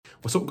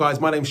What's up, guys?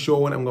 My name's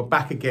Sean, and we're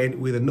back again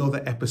with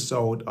another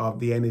episode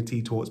of the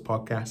NFT Talks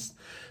podcast.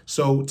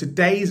 So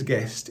today's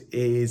guest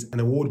is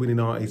an award-winning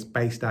artist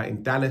based out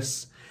in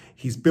Dallas.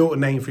 He's built a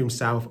name for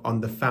himself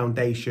on the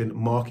Foundation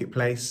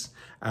Marketplace.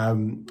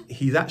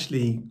 He's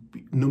actually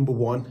number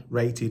one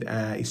rated.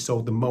 He's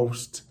sold the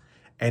most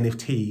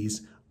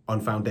NFTs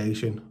on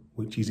Foundation,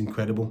 which is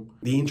incredible.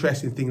 The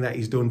interesting thing that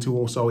he's done too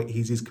also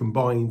is he's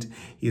combined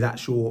his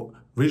actual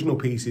original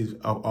pieces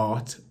of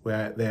art,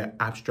 where they're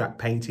abstract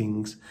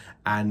paintings,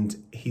 and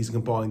he's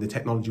combined the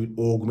technology with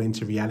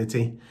augmented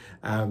reality.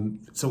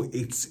 So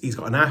he's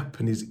got an app,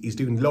 and he's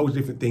doing loads of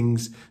different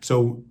things.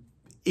 So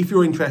if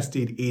you're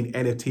interested in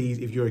NFTs,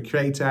 if you're a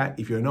creator,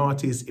 if you're an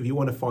artist, if you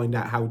want to find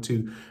out how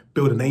to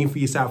build a name for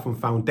yourself on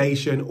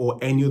Foundation or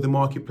any other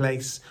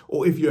marketplace,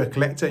 or if you're a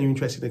collector and you're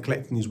interested in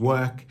collecting his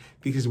work,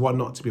 this is one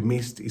not to be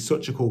missed. He's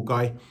such a cool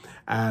guy.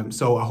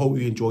 So I hope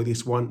you enjoy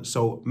this one.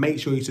 So make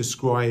sure you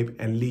subscribe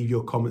and leave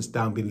your comments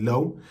down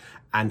below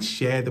and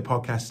share the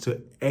podcast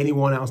to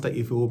anyone else that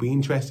you feel will be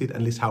interested,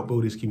 and let's help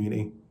build this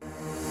community.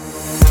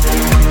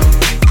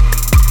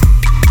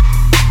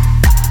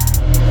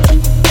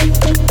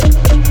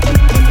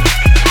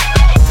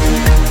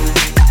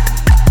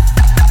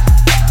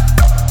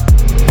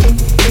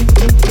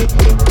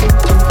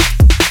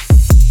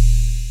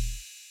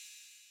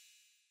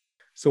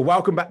 So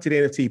welcome back to the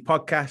NFT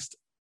podcast.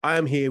 I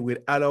am here with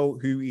Alo,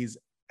 who is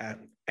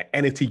an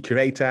NFT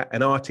curator,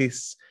 an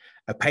artist,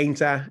 a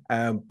painter.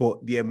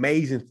 But the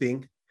amazing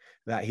thing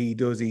that he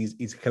does is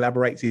he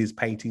collaborates his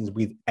paintings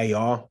with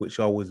AR, which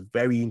I was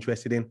very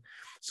interested in.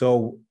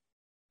 So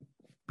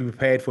be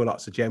prepared for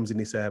lots of gems in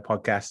this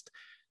podcast.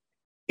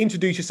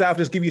 Introduce yourself,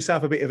 just give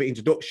yourself a bit of an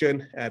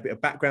introduction, a bit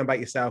of background about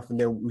yourself, and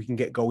then we can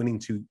get going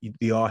into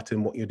the art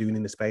and what you're doing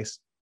in the space.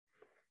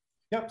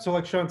 Yep. So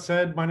like Sean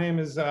said, my name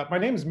is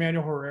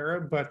Manuel Herrera,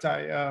 but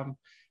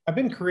I've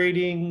been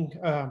creating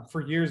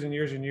for years and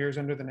years and years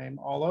under the name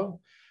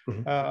Alo.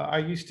 Mm-hmm. I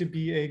used to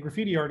be a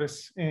graffiti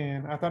artist,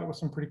 and I thought it was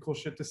some pretty cool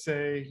shit to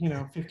say,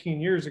 15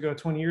 years ago,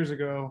 20 years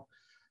ago,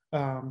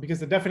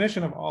 because the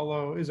definition of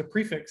Alo is a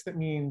prefix that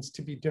means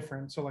to be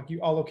different. So like you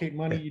allocate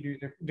money, you do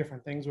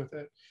different things with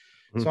it.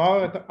 Mm-hmm.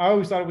 So I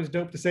always thought it was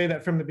dope to say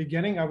that from the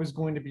beginning I was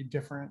going to be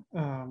different,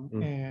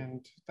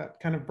 and that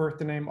kind of birthed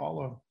the name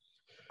Alo.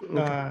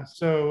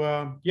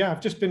 Okay. I've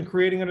just been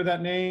creating under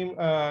that name.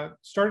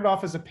 Started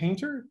off as a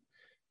painter,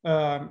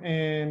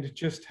 and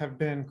just have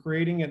been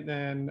creating it.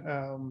 Then,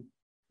 I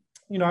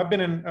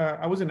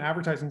was in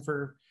advertising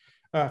for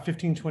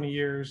 15, 20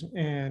 years,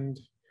 and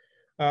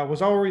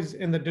was always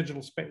in the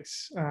digital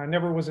space.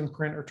 Never was in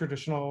print or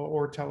traditional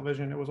or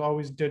television. It was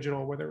always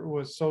digital, whether it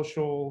was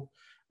social,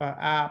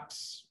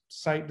 apps,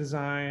 site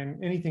design,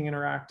 anything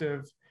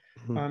interactive.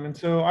 And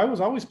so I was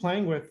always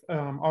playing with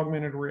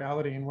augmented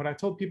reality. And what I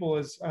told people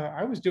is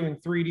I was doing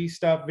 3D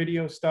stuff,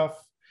 video stuff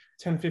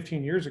 10,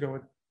 15 years ago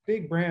with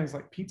big brands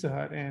like Pizza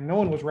Hut, and no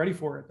one was ready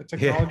for it. The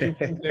technology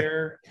wasn't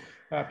there.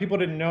 People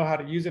didn't know how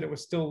to use it. It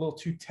was still a little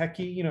too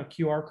techy.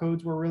 QR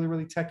codes were really,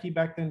 really techy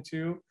back then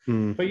too.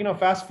 But,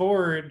 fast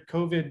forward,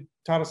 COVID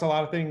taught us a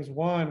lot of things.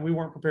 One, we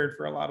weren't prepared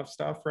for a lot of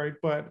stuff, right?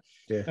 But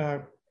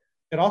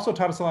it also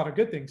taught us a lot of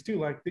good things too.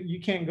 Like you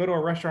can't go to a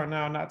restaurant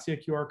now and not see a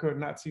QR code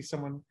and not see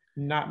someone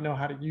not know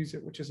how to use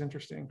it, which is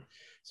interesting.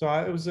 So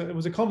it was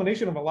a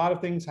culmination of a lot of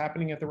things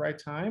happening at the right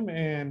time.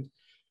 And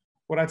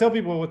what I tell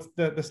people, it's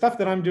the stuff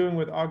that I'm doing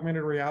with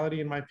augmented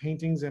reality in my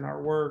paintings and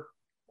artwork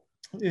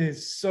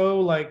is so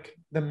like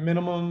the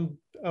minimum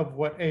of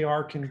what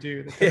AR can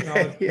do, the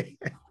technology.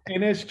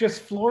 And it's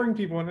just flooring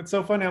people. And it's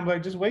so funny. I'm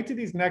like, just wait to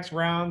these next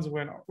rounds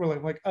when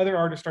we're like other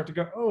artists start to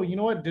go, oh, you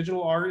know what?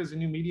 Digital art is a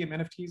new medium.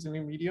 NFT is a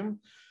new medium.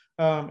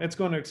 It's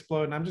going to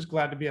explode. And I'm just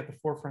glad to be at the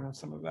forefront of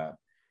some of that.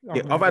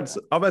 Yeah,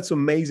 I've had some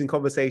amazing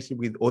conversation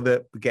with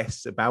other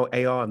guests about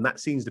AR, and that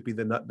seems to be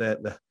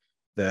the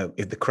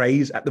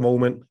craze at the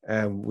moment,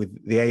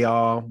 with the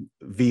AR,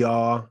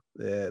 VR,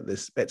 the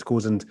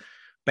spectacles, and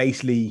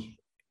basically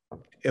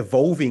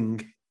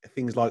evolving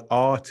things like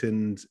art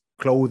and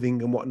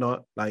clothing and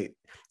whatnot. Like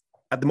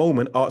at the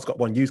moment, art's got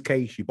one use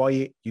case: you buy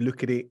it, you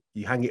look at it,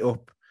 you hang it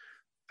up,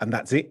 and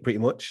that's it pretty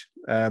much.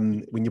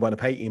 When you buy a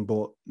painting,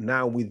 but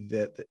now with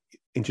the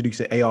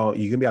introducing AR,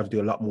 you're gonna be able to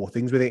do a lot more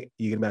things with it.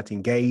 You're gonna be able to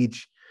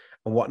engage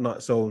and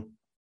whatnot. So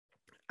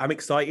I'm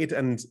excited,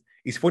 and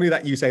it's funny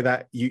that you say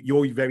that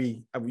you're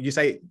very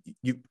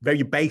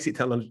basic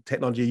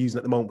technology you're using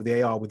at the moment with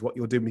the AR with what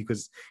you're doing,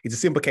 because it's a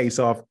simple case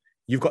of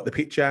you've got the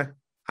picture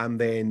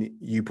and then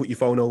you put your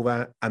phone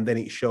over and then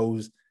it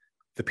shows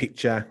the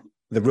picture,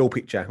 the real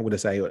picture, I would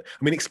say. I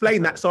mean,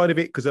 explain that side of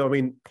it, because I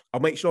mean,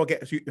 I'll make sure I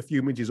get a few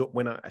images up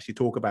when I actually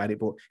talk about it,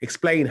 but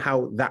explain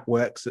how that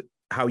works,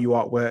 how your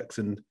art works,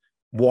 and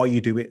why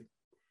you do it.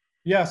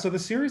 Yeah, so the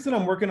series that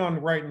I'm working on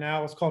right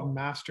now is called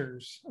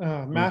Masters.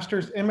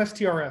 Masters,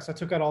 MSTRS. I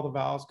took out all the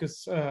vowels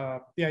because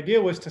the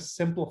idea was to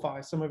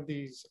simplify some of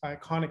these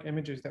iconic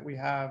images that we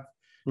have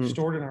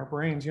stored in our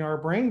brains. Our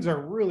brains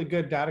are really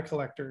good data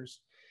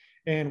collectors.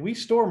 And we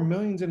store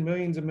millions and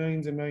millions and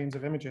millions and millions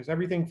of images.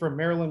 Everything from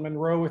Marilyn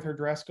Monroe with her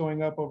dress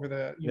going up over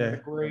the,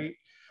 the great,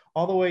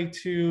 all the way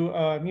to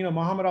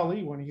Muhammad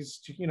Ali when he's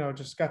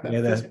just got that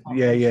fist pump,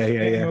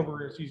 standing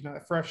over his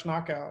a fresh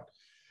knockout.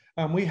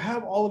 We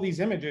have all of these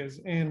images,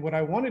 and what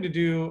I wanted to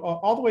do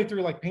all the way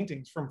through like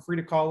paintings from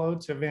Frida Kahlo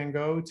to Van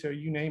Gogh to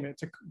you name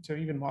it, to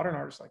even modern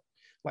artists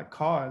like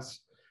Kaws.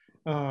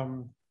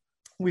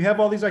 We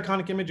have all these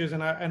iconic images,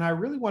 and I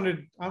really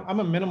wanted, I'm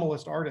a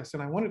minimalist artist,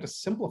 and I wanted to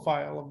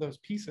simplify all of those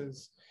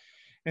pieces.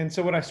 And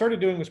so what I started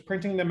doing was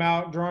printing them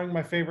out, drawing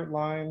my favorite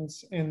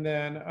lines, and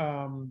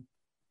then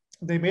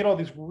they made all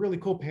these really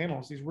cool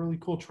panels, these really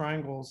cool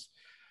triangles.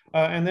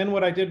 And then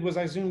what I did was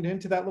I zoomed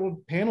into that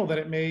little panel that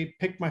it made,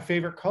 picked my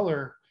favorite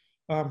color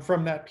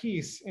from that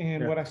piece.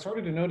 And what I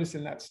started to notice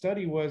in that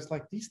study was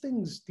like these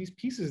things, these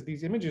pieces,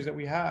 these images that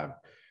we have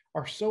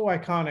are so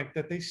iconic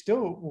that they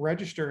still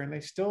register and they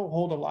still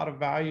hold a lot of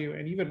value.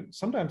 And even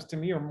sometimes to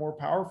me are more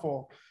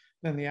powerful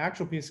than the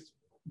actual piece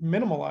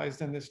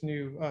minimalized in this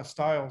new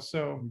style.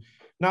 So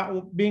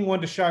not being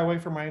one to shy away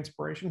from my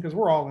inspiration, because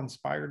we're all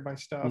inspired by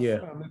stuff.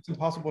 It's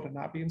impossible to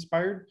not be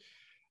inspired.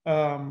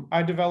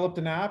 I developed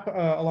an app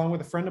along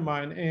with a friend of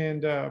mine,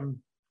 and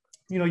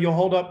you'll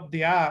hold up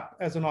the app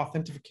as an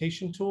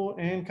authentication tool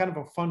and kind of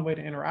a fun way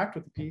to interact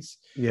with the piece.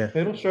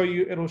 It'll show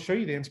you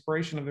the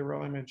inspiration of the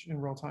real image in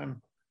real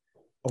time.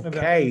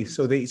 Okay,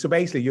 so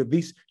basically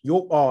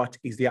your art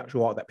is the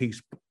actual art that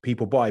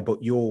people buy, but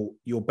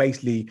you're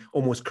basically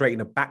almost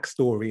creating a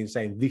backstory and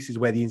saying this is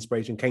where the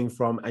inspiration came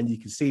from, and you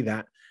can see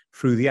that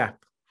through the app.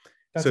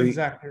 That's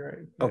exactly right.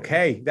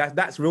 Okay,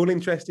 that's real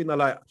interesting. I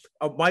like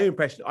my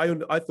impression.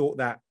 I thought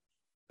that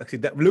actually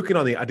that looking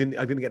on it, I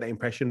didn't get that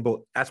impression,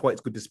 but that's why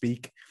it's good to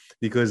speak,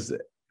 because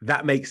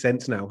that makes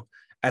sense now.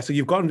 So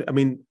you've gone. I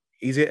mean,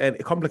 is it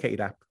a complicated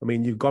app? I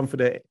mean, you've gone for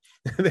the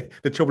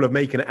trouble of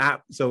making an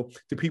app. So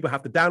do people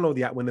have to download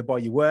the app when they buy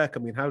your work? I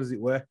mean, how does it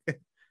work?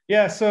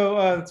 Yeah,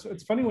 so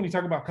it's funny when you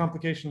talk about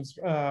complications.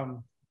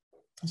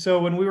 So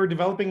when we were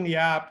developing the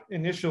app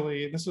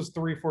initially, this was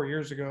 3 or 4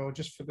 years ago,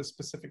 just for this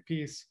specific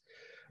piece,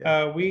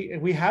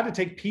 we had to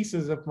take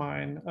pieces of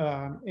mine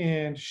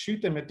and shoot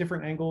them at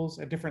different angles,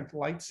 at different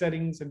light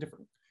settings and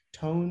different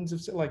tones of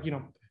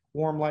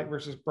warm light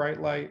versus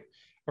bright light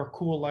or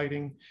cool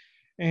lighting.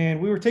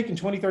 And we were taking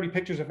 20, 30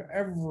 pictures of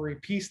every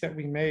piece that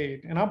we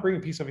made. And I'll bring a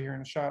piece over here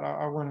in a shot.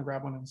 I'll run and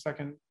grab one in a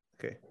second.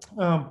 Okay.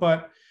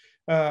 But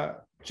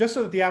just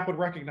so that the app would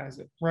recognize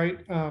it, right?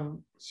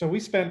 So we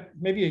spent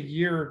maybe a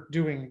year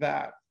doing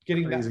that,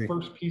 getting that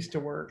first piece to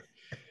work.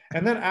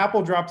 And then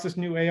Apple drops this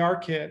new AR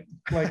kit,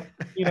 like,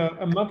 a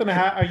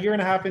year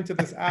and a half into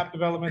this app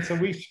development. So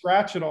we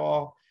scratch it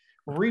all,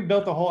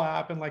 rebuilt the whole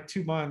app in like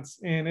 2 months.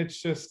 And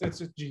it's just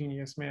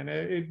genius, man.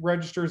 It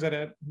registers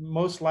at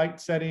most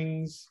light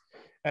settings,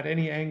 at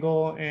any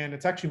angle, and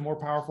it's actually more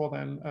powerful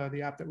than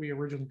the app that we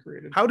originally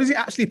created. How does it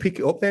actually pick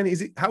it up then?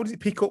 How does it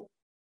pick up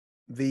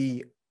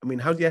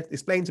how do you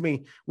explain to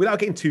me, without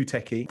getting too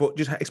techie, but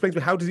just explain to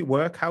me, how does it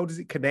work? How does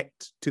it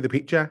connect to the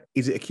picture?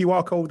 Is it a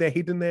QR code there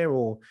hidden there,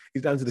 or is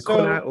it down to the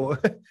color? Or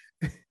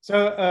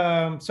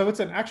so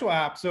it's an actual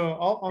app. So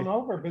on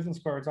all of our business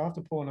cards, I'll have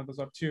to pull one of those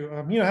up too.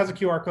 It has a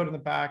QR code in the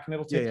back, and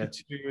it'll take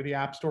you to the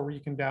app store where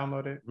you can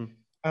download it.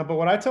 But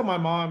what I tell my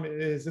mom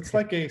is it's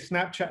like a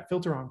Snapchat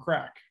filter on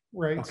crack.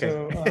 Right. Okay.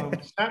 So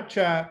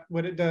Snapchat,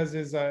 what it does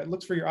is it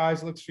looks for your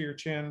eyes, looks for your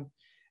chin,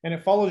 and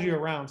it follows you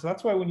around. So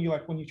that's why when you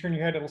turn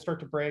your head, it'll start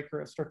to break, or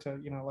it'll start to,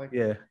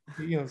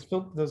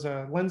 those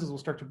lenses will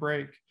start to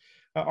break.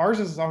 Ours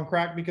is on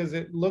crack because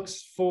it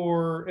looks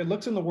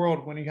in the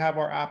world when you have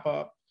our app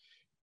up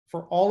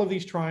for all of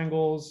these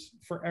triangles,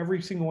 for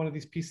every single one of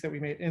these pieces that we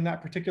made in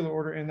that particular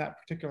order, in that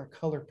particular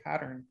color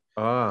pattern.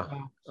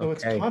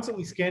 It's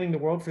constantly scanning the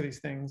world for these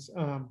things.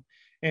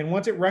 And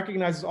once it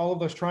recognizes all of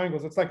those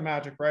triangles, it's like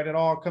magic, right? It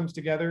all comes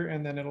together,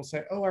 and then it'll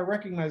say, oh, I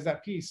recognize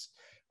that piece.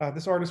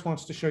 This artist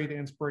wants to show you the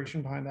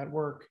inspiration behind that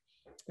work.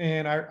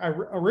 And I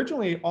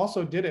originally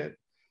also did it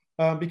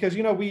because,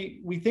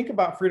 we think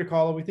about Frida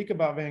Kahlo, we think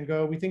about Van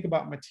Gogh, we think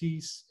about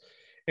Matisse,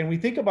 and we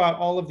think about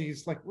all of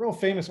these like real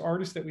famous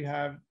artists that we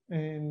have.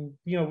 And,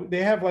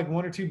 they have like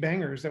 1 or 2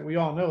 bangers that we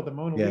all know, the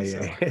Mona Lisa.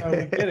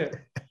 We did it.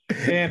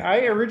 And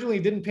I originally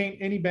didn't paint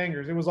any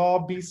bangers. It was all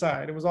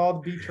B-side. It was all the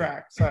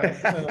B-track side.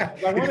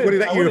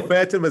 You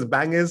refer to them as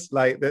bangers?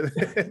 Like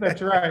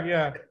That's right,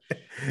 yeah.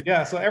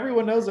 Yeah, so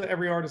everyone knows that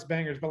every artist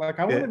bangers, but like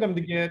I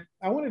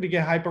wanted to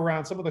get hype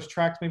around some of those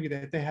tracks maybe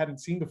that they hadn't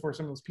seen before,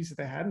 some of those pieces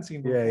they hadn't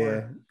seen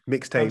before.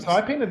 Mixtapes. So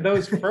I painted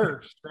those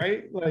first,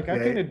 right? Like I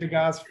painted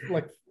Degas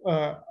like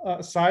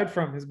aside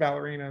from his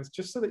ballerinas,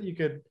 just so that you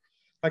could,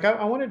 like,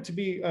 I wanted it to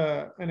be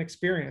an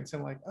experience,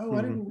 and like, I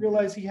didn't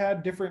realize he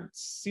had different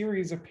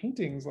series of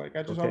paintings. Like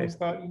I just always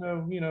thought,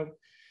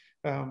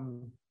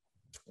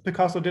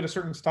 Picasso did a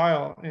certain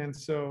style, and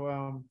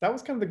so that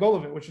was kind of the goal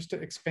of it, was just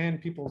to expand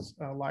people's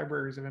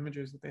libraries of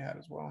images that they had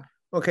as well.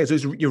 Okay, so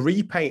you're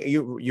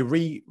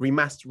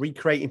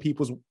recreating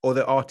people's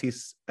other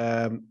artists'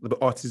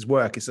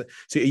 work. So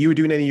are you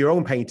doing any of your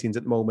own paintings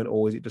at the moment,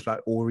 or is it just like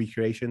all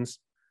recreations?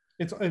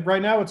 It's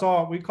right now. It's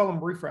all, we call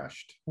them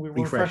refreshed. We're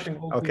refreshing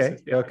old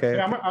pieces. Okay.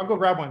 Yeah, I'll go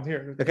grab one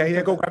here. Okay,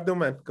 yeah, go grab them,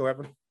 man. Go grab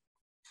them.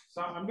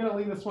 So I'm going to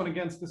lean this one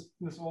against this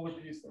older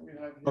piece that we have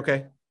here.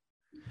 Okay.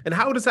 And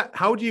how does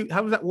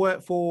that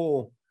work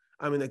for,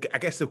 I mean, I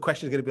guess the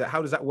question is going to be,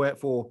 how does that work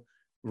for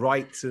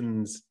rights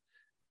and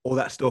all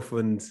that stuff?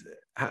 And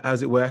how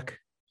does it work?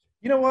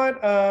 You know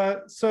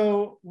what?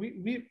 So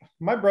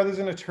my brother's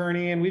an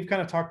attorney, and we've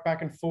kind of talked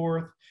back and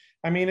forth.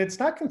 I mean, it's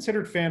not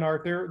considered fan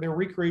art. They're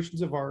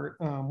recreations of art.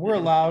 We're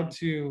allowed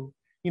to,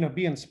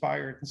 be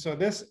inspired. And so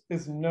this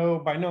is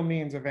by no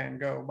means a Van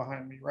Gogh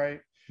behind me, right?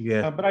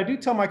 Yeah. But I do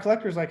tell my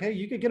collectors, like, hey,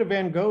 you could get a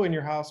Van Gogh in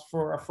your house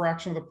for a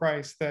fraction of the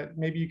price that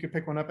maybe you could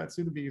pick one up at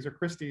Sotheby's or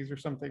Christie's or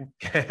something,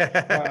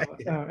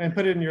 and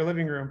put it in your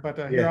living room. But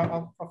here,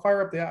 I'll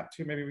fire up the app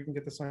too. Maybe we can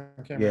get this on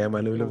camera. Yeah,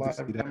 man, we love to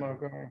see that.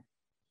 Going.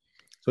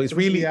 So it's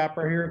really the app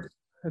right here.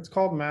 It's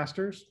called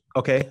Masters.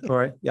 Okay. All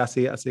right. Yeah, I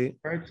see it.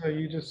 Right. So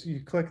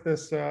you click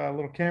this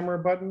little camera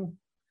button,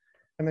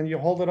 and then you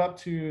hold it up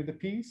to the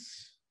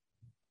piece.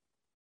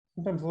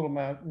 Sometimes a little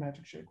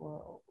magic shake.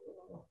 Wow.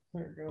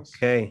 There it goes.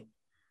 Okay.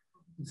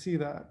 You can see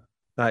that.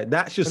 Right.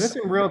 That's just. But it's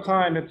in real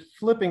time. It's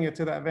flipping it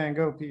to that Van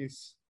Gogh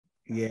piece.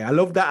 Yeah, I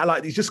love that. I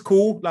like. It's just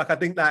cool. Like, I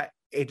think that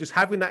just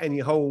having that in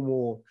your home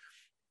or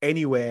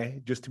anywhere,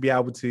 just to be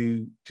able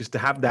to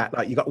have that.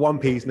 Like, you got one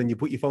piece, and then you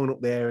put your phone up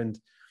there. And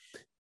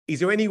is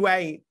there any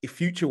way,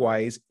 future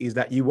wise, is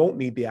that you won't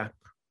need the app?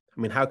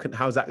 I mean,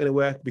 how's that going to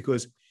work?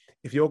 Because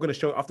if you're going to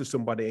show it off to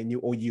somebody, and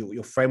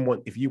your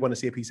friend if you want to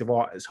see a piece of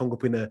art that's hung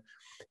up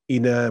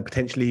in a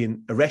potentially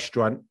in a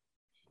restaurant,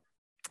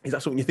 is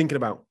that something you're thinking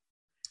about?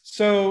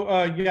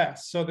 So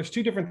yes. So there's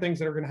two different things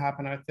that are going to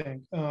happen, I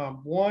think.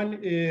 One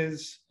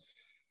is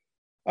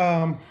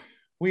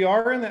we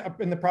are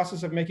in the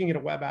process of making it a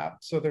web app,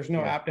 so there's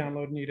no app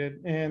download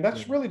needed, and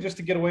that's really just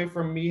to get away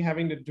from me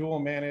having to dual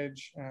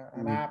manage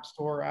an app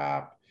store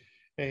app,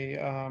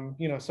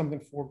 something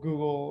for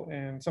Google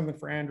and something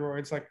for Android.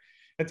 It's like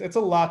it's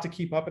a lot to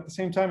keep up at the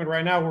same time. And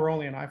right now we're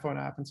only an iPhone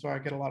app, and so I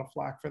get a lot of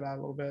flack for that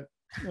a little bit.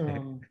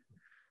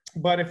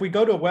 But if we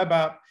go to a web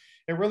app,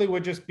 it really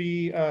would just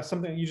be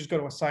something you just go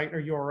to a site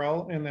or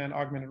URL, and then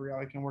augmented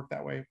reality can work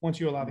that way once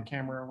you allow the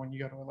camera when you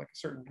go to like a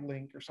certain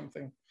link or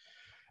something.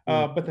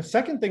 But the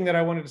second thing that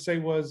I wanted to say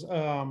was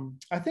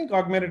I think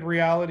augmented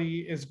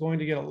reality is going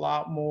to get a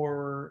lot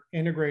more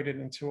integrated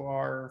into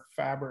our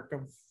fabric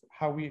of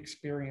how we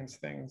experience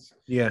things.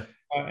 Yeah.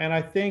 And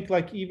I think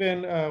like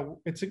even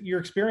you're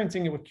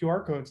experiencing it with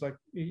QR codes. Like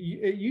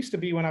it used to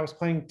be when I was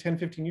playing 10,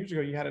 15 years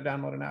ago, you had to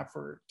download an app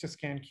to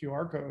scan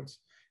QR codes.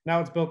 Now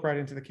it's built right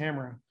into the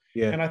camera.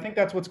 Yeah. And I think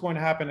that's what's going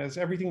to happen is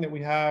everything that we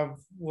have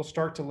will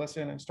start to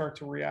listen and start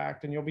to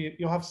react, and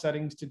you'll have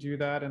settings to do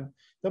that, and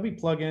there'll be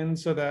plugins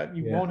so that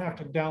you won't have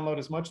to download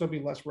as much. There'll be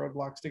less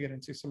roadblocks to get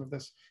into some of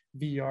this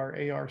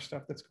VR, AR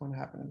stuff that's going to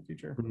happen in the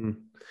future. Mm-hmm.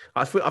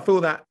 I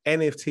feel that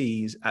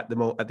NFTs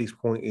at this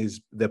point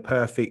is the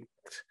perfect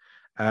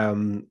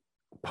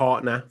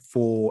partner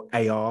for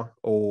AR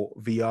or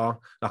VR.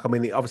 Like, I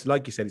mean, obviously,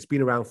 like you said, it's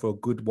been around for a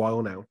good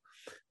while now,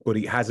 but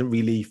it hasn't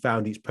really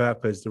found its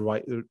purpose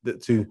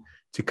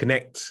to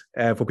connect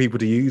for people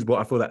to use. But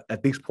I feel that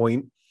at this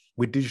point,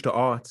 with digital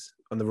art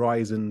on the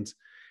rise, and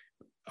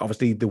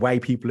obviously the way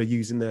people are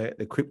using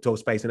the crypto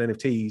space and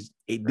NFTs,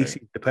 this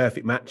is the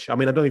perfect match. I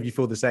mean, I don't know if you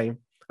feel the same.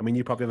 I mean,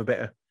 you probably have a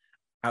better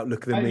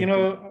outlook than me.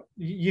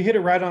 You hit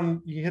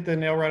the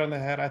nail right on the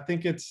head. I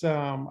think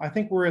I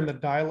think we're in the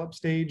dial-up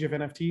stage of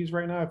NFTs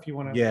right now. If you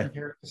want to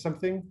compare it to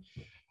something,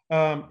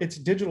 it's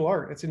digital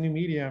art. It's a new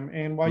medium.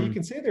 And while you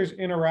can say there's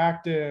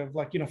interactive,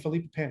 like,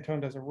 Felipe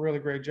Pantone does a really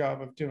great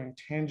job of doing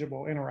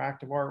tangible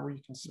interactive art where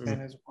you can spin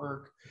his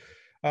work.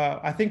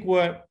 I think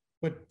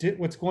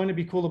what's going to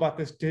be cool about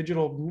this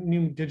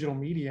new digital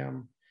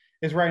medium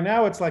is right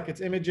now it's like it's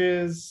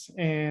images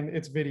and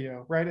it's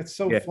video, right? It's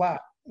so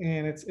flat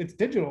and it's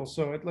digital.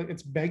 So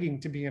it's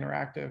begging to be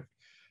interactive.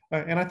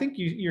 And I think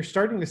you're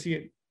starting to see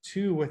it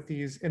too with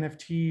these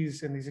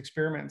NFTs and these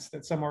experiments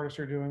that some artists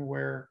are doing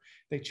where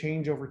they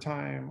change over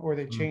time or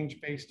they change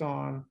based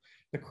on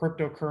the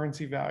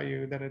cryptocurrency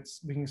value that it's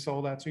being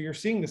sold at. So you're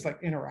seeing this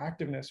like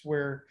interactiveness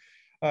where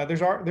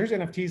there's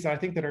NFTs that I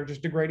think that are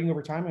just degrading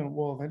over time and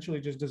will eventually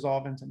just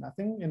dissolve into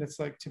nothing. And it's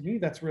like, to me,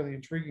 that's really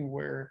intriguing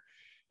where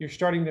you're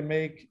starting to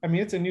make, I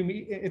mean, it's a new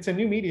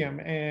medium,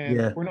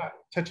 and we're not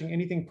touching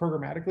anything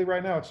programmatically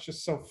right now. It's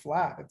just so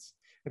flat.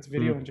 It's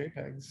video and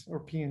JPEGs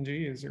or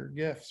PNGs or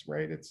GIFs,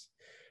 right?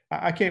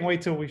 I can't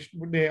wait till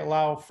they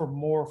allow for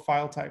more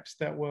file types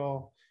that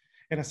will,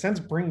 in a sense,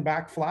 bring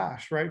back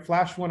Flash, right?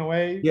 Flash went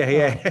away.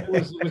 It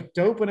was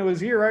dope when it was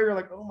here, right? You're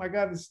like, oh my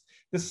God,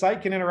 this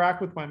site can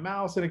interact with my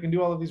mouse and it can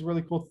do all of these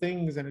really cool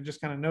things, and it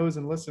just kind of knows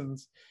and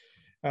listens.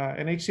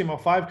 And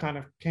HTML5 kind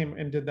of came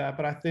and did that,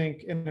 but I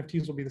think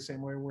NFTs will be the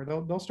same way, where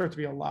they'll start to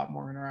be a lot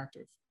more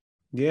interactive.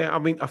 Yeah, I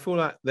mean, I feel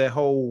like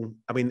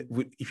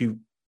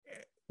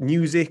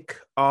music,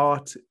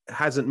 art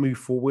hasn't moved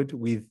forward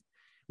with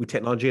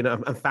technology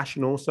and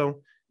fashion also.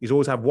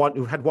 We've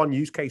had one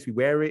use case. We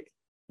wear it,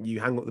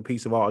 you hang up the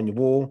piece of art on your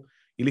wall,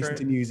 you listen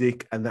to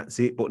music, and that's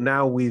it. But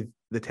now with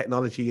the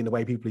technology and the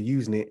way people are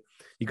using it,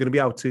 you're going to be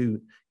able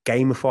to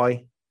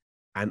gamify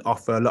and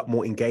offer a lot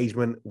more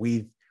engagement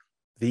with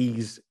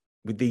these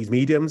with these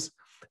mediums.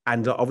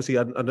 And obviously,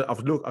 I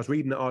was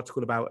reading an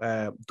article about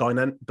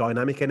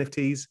dynamic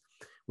NFTs,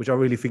 which I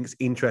really think is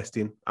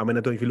interesting. I mean,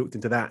 I don't know if you looked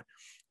into that.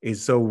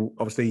 Is so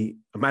obviously,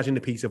 imagine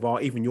a piece of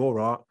art, even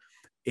your art,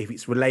 if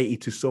it's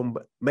related to some,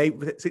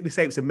 maybe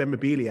say it's a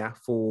memorabilia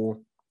for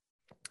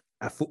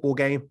a football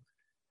game,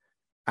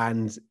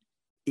 and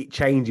it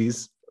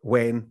changes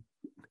when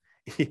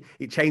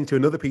it changed to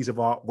another piece of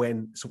art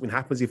when something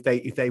happens, if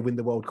they win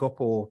the World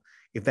Cup or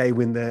if they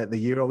win the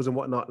Euros and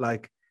whatnot.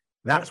 Like,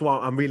 that's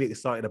what I'm really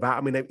excited about.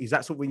 I mean, is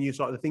that something you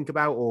started to think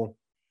about, or?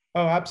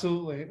 Oh,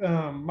 absolutely.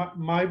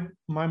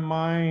 My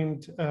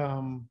mind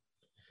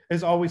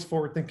is always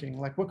forward thinking.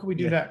 Like, what can we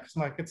do next?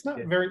 Like, it's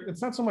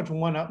not so much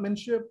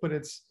one-upmanship, but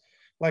it's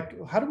like,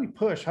 how do we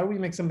push? How do we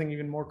make something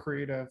even more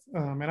creative?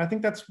 And I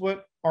think that's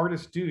what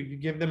artists do. You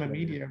give them a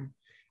medium,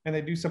 and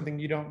they do something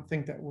you don't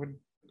think that would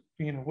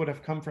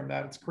have come from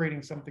that. It's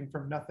creating something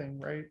from nothing,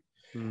 right?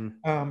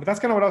 But that's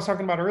kind of what I was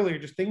talking about earlier.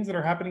 Just things that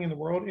are happening in the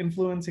world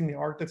influencing the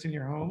art that's in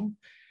your home.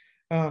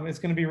 It's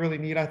going to be really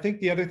neat. I think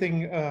the other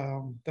thing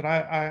that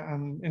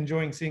I'm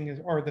enjoying seeing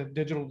are the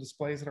digital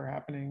displays that are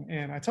happening.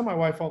 And I tell my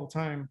wife all the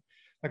time,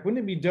 like,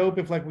 wouldn't it be dope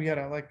if like we had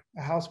a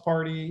house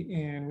party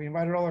and we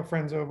invited all our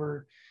friends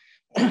over,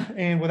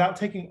 and without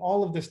taking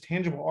all of this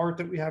tangible art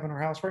that we have in our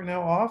house right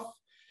now off,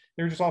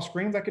 they're just all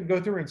screens I could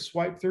go through and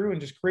swipe through and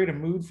just create a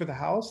mood for the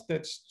house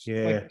that's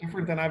like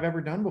different than I've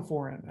ever done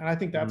before. And I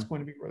think that's going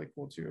to be really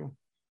cool too.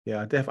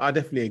 Yeah, I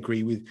definitely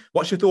agree with.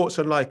 What's your thoughts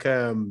on like,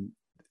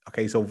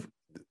 okay, so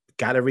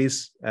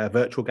galleries,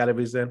 virtual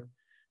galleries then,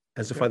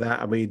 and stuff like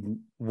that? I mean,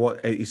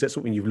 what is that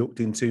something you've looked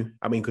into?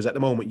 I mean, because at the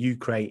moment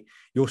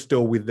you're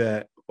still with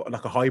the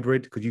like a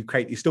hybrid, because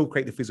you still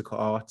create the physical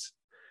art.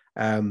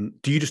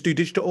 Do you just do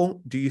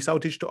digital? Do you sell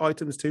digital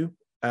items too,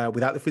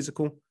 without the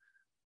physical?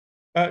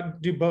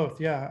 Do both,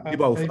 yeah. Do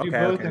both. I do okay,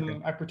 both, okay,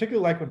 and I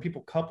particularly like when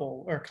people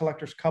couple or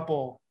collectors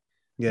couple,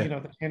 yeah,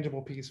 the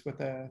tangible piece with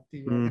the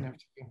NFT.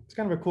 It's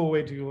kind of a cool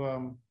way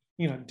to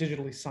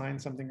digitally sign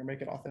something or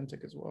make it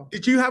authentic as well.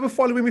 Did you have a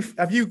following?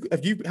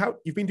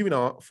 You've been doing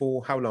art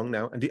for how long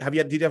now? And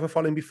did you have a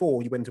following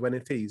before you went to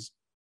NFTs?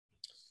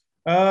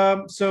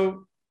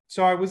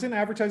 So I was in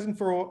advertising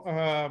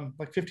for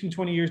like 15,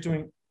 20 years,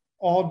 doing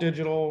all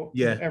digital,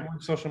 every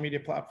social media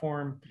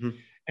platform.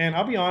 And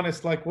I'll be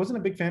honest, like, wasn't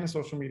a big fan of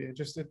social media.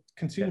 Just it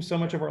consumes so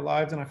much of our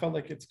lives, and I felt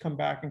like it's come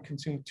back and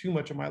consumed too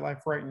much of my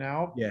life right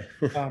now.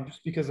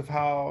 Just because of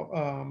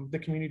how the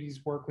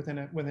communities work within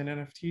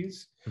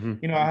NFTs.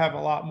 I have a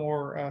lot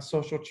more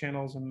social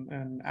channels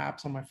and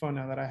apps on my phone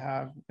now that I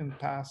have in the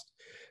past.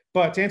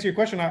 But to answer your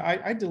question,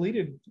 I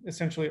deleted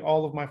essentially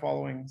all of my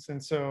followings,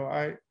 and so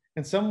I,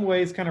 in some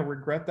ways, kind of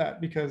regret that,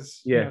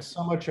 because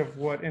so much of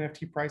what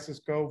NFT prices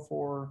go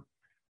for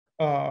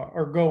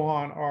or go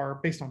on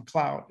are based on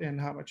clout and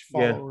how much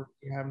followers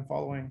you have in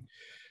following.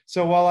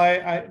 So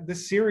while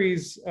this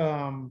series,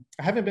 I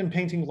haven't been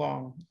painting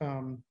long.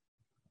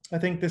 I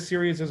think this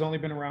series has only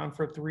been around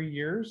for 3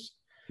 years.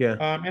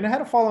 And I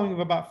had a following of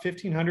about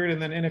 1,500, and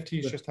then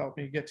NFTs just helped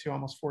me get to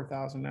almost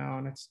 4,000 now,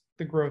 and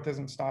the growth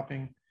isn't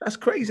stopping. That's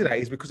crazy, that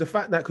is, because the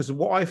fact that, because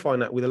what I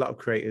find out with a lot of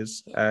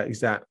creators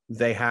is that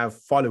they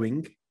have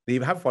following, they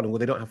either have following or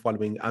they don't have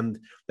following, and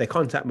they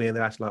contact me and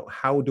they're asking, like,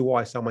 how do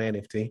I sell my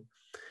NFT?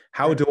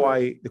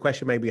 The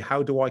question may be,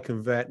 how do I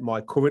convert my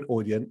current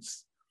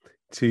audience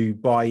to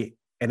buy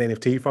an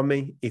NFT from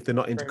me if they're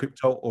not into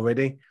crypto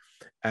already?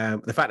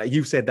 The fact that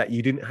you've said that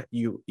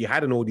you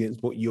had an audience,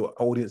 but your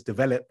audience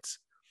developed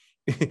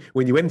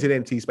when you went into the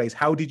NFT space.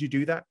 How did you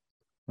do that?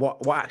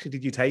 What action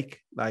did you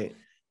take? Like,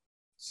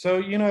 so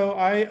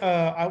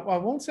I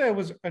won't say I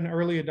was an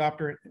early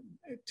adopter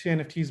to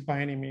NFTs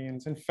by any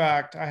means. In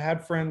fact, I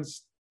had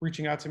friends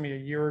reaching out to me a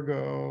year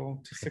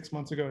ago to 6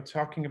 months ago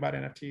talking about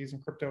NFTs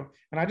and crypto,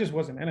 and I just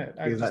wasn't in it.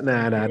 I was like,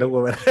 nah, don't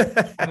worry.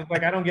 I was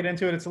like, I don't get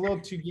into it. It's a little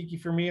too geeky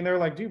for me. And they're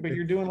like, dude, but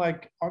you're doing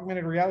like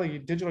augmented reality,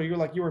 digital. You're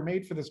like, you were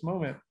made for this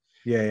moment.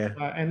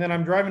 And then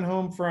I'm driving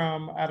home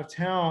from out of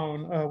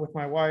town with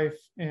my wife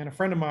and a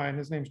friend of mine.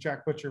 His name's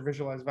Jack Butcher,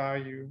 Visualize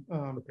Value.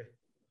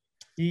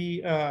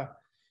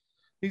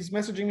 He's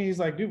messaging me. He's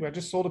like, dude, I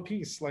just sold a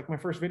piece, like my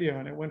first video,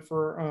 and it went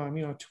for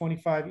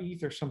 25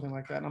 ETH or something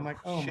like that. And I'm like,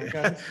 oh my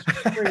god,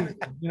 this is crazy,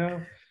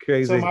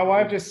 Crazy. So my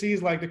wife just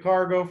sees like the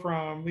car go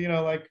from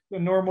like a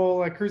normal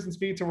like cruising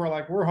speed to where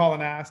like we're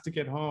hauling ass to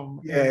get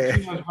home. She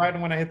was right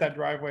when I hit that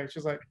driveway.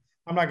 She's like,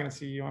 I'm not gonna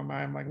see you on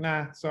my. I'm like,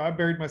 nah. So I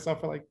buried myself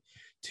for like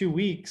 2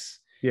 weeks.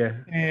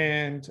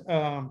 And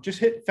just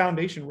hit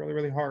foundation really,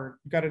 really hard.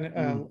 Got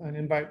an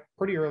invite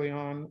pretty early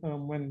on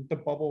when the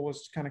bubble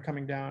was kind of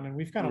coming down, and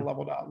we've kind of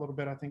leveled out a little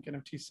bit, I think,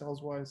 NFT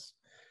sales wise.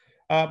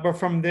 But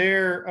from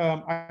there,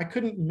 I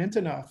couldn't mint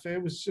enough. It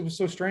was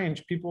so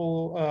strange.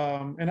 People,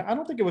 and I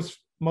don't think it was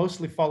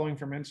mostly following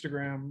from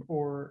Instagram,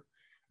 or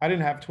I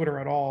didn't have Twitter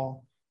at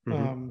all.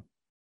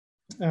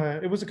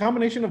 It was a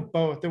combination of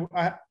both.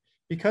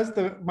 Because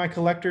my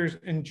collectors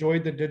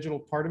enjoyed the digital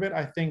part of it,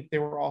 I think they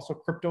were also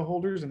crypto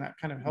holders, and that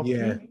kind of helped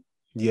me.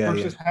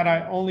 Versus had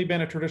I only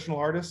been a traditional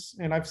artist,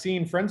 and I've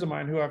seen friends of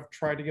mine who have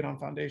tried to get on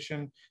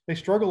foundation, they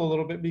struggle a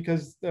little bit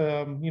because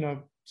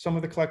some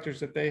of the collectors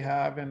that they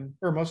have,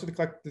 or most of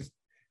the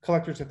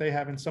collectors that they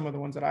have, and some of the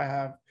ones that I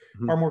have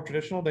are more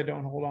traditional. They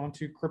don't hold on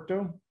to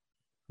crypto.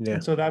 Yeah.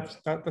 And so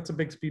that's a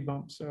big speed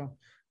bump. So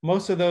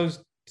most of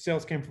those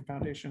sales came from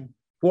Foundation.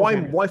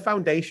 Why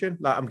Foundation?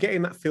 Like, I'm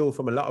getting that feel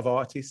from a lot of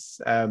artists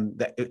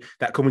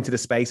that come into the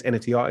space,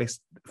 NFT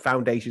artists.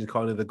 Foundation is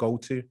kind of the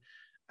go-to,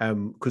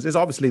 because there's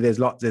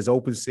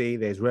OpenSea,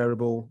 there's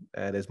Rarible,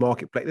 there's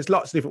Marketplace, there's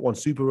lots of different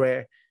ones. Super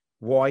Rare.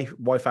 Why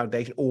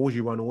Foundation? Or would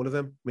you run all of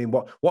them? I mean,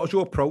 what was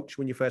your approach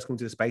when you first come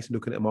to the space and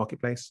looking at a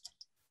marketplace?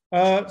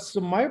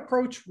 So my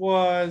approach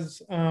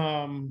was,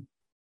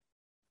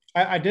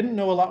 I didn't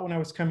know a lot when I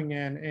was coming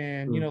in,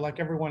 and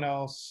like everyone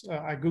else,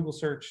 I Google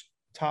searched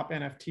top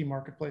NFT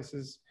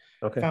marketplaces.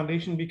 Okay.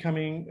 Foundation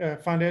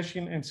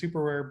and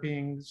Super Rare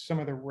being some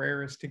of the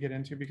rarest to get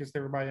into because they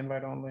were by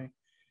invite only.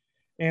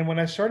 And when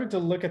I started to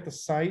look at the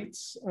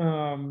sites,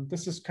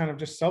 this is kind of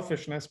just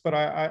selfishness, but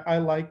I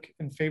like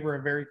and favor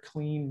a very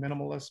clean,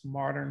 minimalist,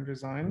 modern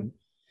design.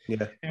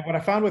 Yeah. And what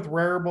I found with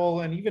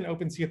Rarible and even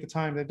OpenSea at the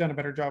time, they've done a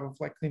better job of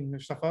like cleaning their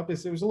stuff up,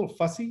 is it was a little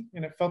fussy,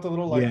 and it felt a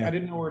little like I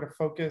didn't know where to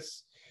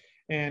focus.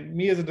 And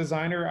me as a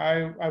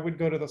designer, I would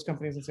go to those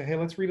companies and say, hey,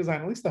 let's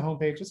redesign at least the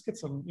homepage. Let's get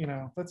some,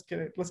 let's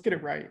get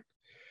it right.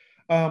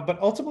 But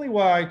ultimately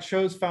why I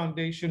chose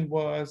Foundation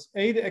was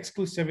A, the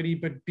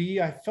exclusivity, but B,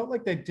 I felt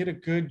like they did a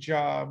good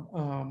job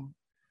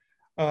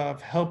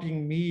of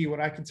helping me,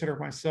 what I consider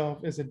myself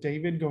as a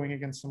David going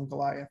against some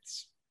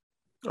Goliaths.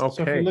 Okay.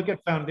 So if you look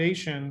at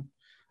Foundation,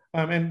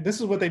 and this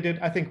is what they did,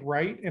 I think,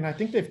 right. And I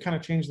think they've kind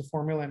of changed the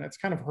formula, and it's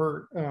kind of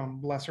hurt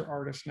lesser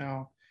artists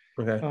now.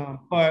 Okay.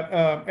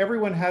 But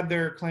everyone had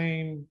their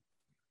claim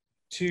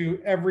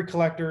to every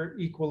collector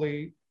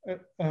equally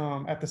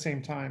at the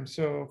same time.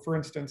 So for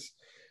instance,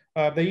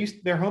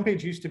 their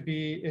homepage used to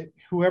be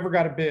whoever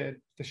got a bid,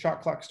 the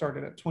shot clock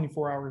started at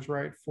 24 hours,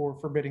 right, for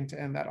bidding to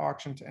end, that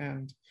auction to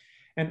end.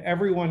 And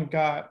everyone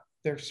got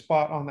their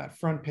spot on that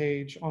front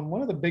page on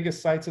one of the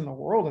biggest sites in the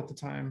world at the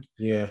time.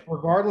 Yeah.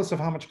 Regardless of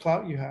how much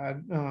clout you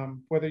had,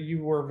 whether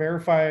you were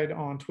verified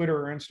on Twitter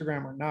or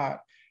Instagram or not,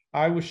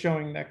 I was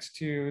showing next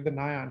to the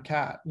Nyan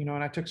Cat, and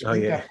I took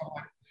screen caps.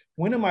 Like,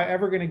 when am I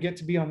ever going to get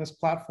to be on this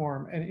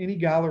platform and any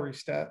gallery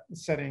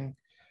setting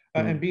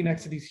and be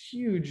next to these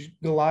huge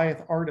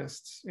Goliath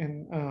artists?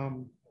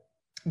 And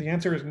the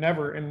answer is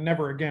never, and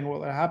never again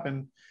will it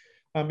happen,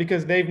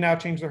 because they've now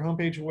changed their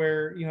homepage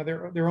where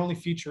they're only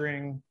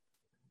featuring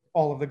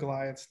all of the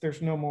Goliaths.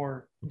 There's no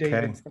more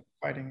Davids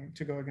fighting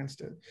to go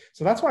against it.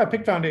 So that's why I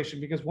picked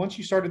Foundation, because once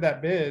you started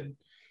that bid,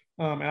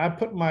 and I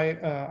put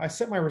I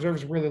set my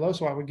reserves really low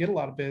so I would get a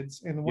lot of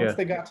bids. And once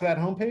they got to that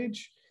homepage,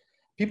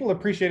 people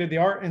appreciated the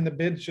art, and the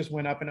bids just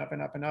went up and up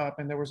and up and up.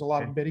 And there was a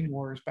lot of bidding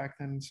wars back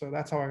then. So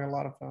that's how I got a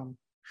lot of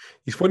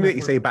It's funny that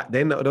you say back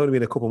then. That would only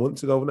been a couple of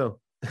months ago now.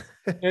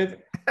 In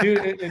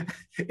the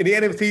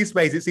NFT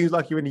space, it seems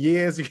like you're in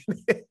years.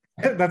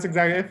 That's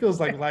exactly. It feels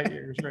like light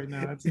years right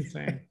now. That's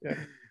insane. Yeah.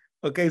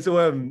 Okay, so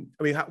I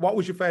mean, what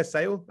was your first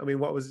sale? I mean,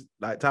 what was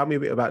like? Tell me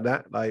a bit about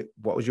that. Like,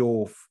 what was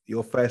your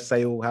first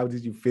sale? How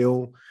did you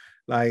feel?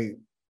 Like,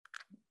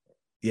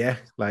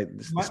 my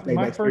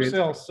first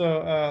sale.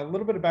 So a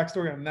little bit of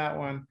backstory on that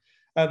one.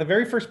 The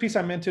very first piece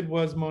I minted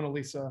was Mona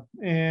Lisa,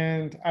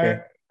 and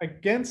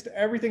against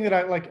everything that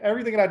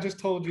I just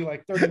told you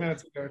like 30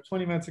 minutes ago,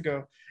 20 minutes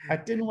ago, I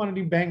didn't want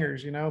to do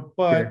bangers,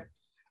 but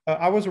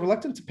I was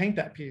reluctant to paint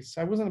that piece.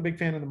 I wasn't a big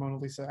fan of the Mona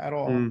Lisa at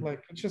all.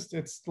 Like,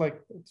 it's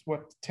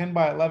what, 10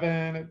 by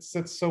 11. It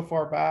sits so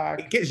far back.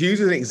 It gets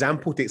used as an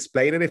example to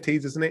explain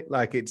NFTs, doesn't it?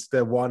 Like, it's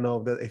the one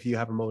of the, if you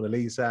have a Mona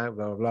Lisa,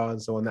 blah, blah, blah,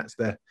 and so on. That's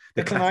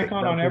it's an icon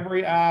example on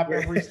every app,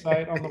 every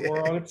site on the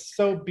world. It's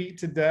so beat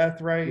to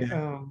death, right?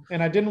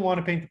 And I didn't want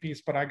to paint the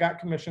piece, but I got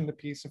commissioned the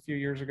piece a few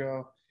years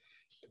ago.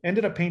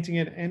 Ended up painting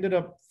it, ended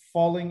up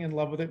falling in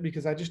love with it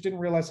because I just didn't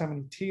realize how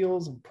many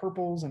teals and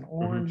purples and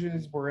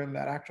oranges were in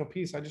that actual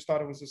piece. I just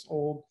thought it was this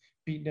old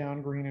beat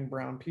down green and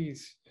brown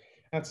piece.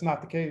 That's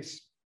not the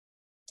case.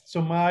 So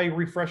my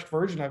refreshed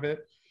version of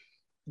it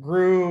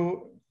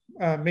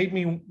made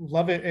me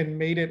love it and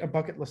made it a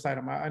bucket list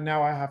item.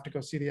 Now I have to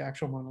go see the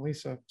actual Mona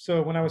Lisa.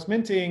 So when I was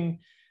minting,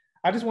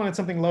 I just wanted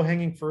something low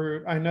hanging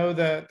fruit. I know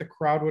that the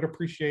crowd would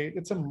appreciate.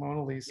 It's a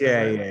Mona Lisa.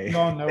 Right? We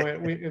all know it.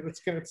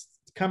 It's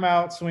come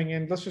out, swing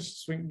in. Let's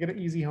just get an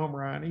easy home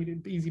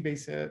run, easy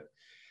base hit.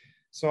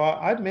 So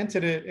I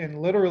minted it,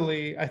 and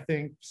literally, I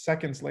think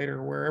seconds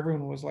later, where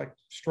everyone was like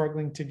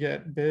struggling to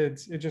get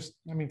bids,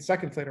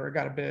 seconds later, I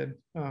got a bid.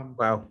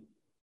 Wow.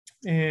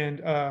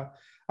 And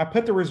I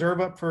put the reserve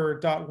up for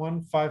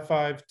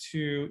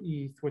 .1552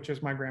 ETH, which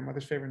is my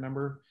grandmother's favorite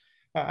number.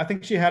 I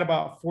think she had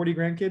about 40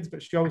 grandkids,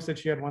 but she always said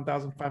she had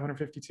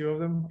 1,552 of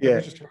them. Yeah. It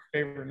was just her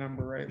favorite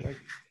number, right? Like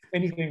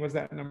anything was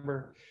that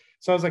number.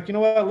 So I was like, you know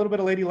what? A little bit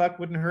of lady luck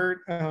wouldn't hurt.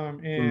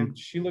 And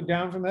she looked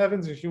down from the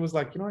heavens and she was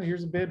like, you know what?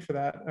 Here's a bid for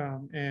that.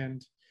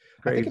 And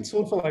crazy. I think it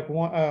sold for like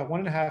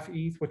 1.5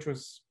 ETH, which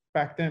was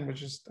back then,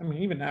 which is,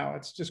 even now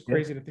it's just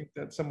crazy to think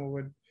that someone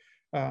would,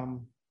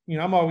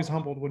 I'm always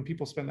humbled when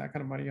people spend that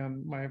kind of money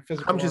on my How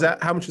physical much is art.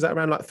 that? How much is that?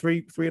 Around like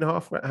three and a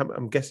half. Right?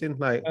 I'm guessing.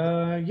 Like,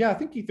 Yeah, I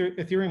think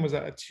Ethereum was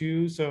at a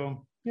two,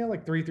 so yeah,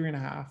 like three and a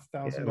half yeah,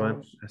 thousand man.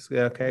 dollars. That's,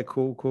 yeah, okay,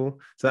 cool, cool.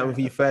 So that was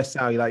for Yeah. your first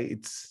sale. Like,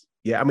 it's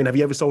yeah. I mean, have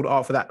you ever sold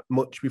art for that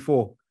much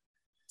before?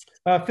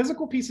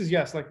 Physical pieces,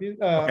 yes. Like Okay,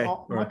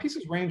 all my right.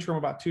 pieces range from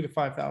about $2,000 to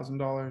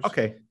 $5,000.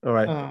 Okay, all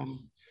right.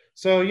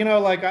 So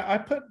like I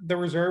put the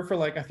reserve for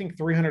like I think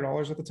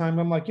 $300 at the time.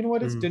 I'm like, you know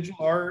what? It's Mm,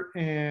 digital art,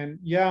 and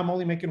yeah, I'm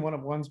only making one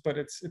of ones, but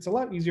it's a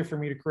lot easier for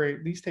me to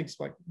create. These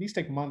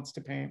take months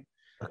to paint,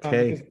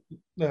 because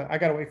okay. I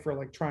gotta wait for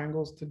like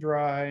triangles to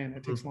dry, and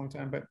it takes a Mhm. long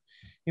time. But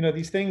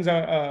these things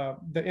are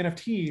the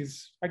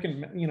NFTs. I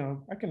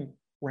can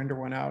render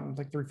one out in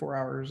like 3-4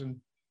 hours and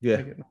Yeah.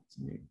 make it nice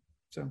and neat.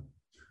 So.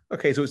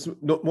 Okay, so it's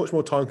not much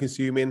more time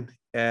consuming,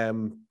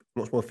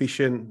 much more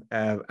efficient,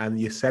 and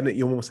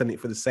you're almost selling it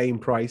for the same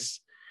price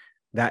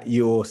that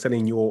you're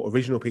selling your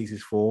original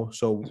pieces for.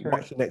 So That's right.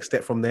 what's the next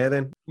step from there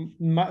then?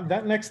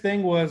 That next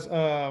thing was,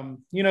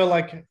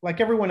 like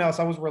everyone else,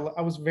 I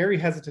was very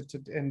hesitant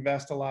to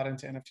invest a lot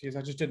into NFTs.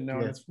 I just didn't know,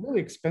 and Yeah. it's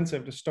really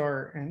expensive to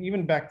start. And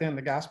even back then,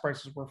 the gas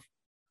prices were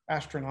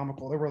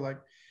astronomical. They were like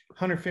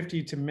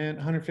 150 to mint,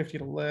 150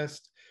 to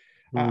list.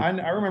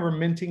 Mm, I remember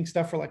minting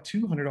stuff for like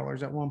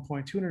 $200 at one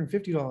point,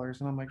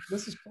 $250, and I'm like,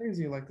 this is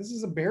crazy. Like this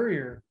is a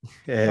barrier.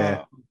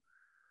 yeah. Uh,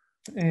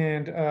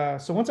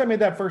 and so once I made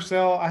that first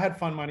sale, I had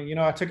fun money.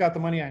 I took out the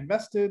money I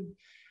invested,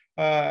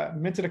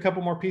 minted a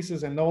couple more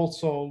pieces, and those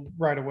sold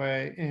right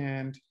away.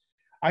 And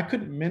I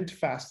couldn't mint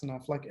fast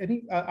enough. Like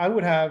I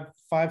would have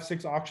 5,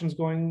 6 auctions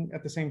going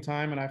at the same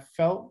time, and I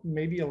felt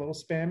maybe a little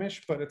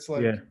spamish. But it's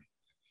like,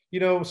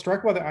 Yeah.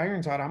 strike while the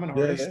iron's hot. I'm an Yeah.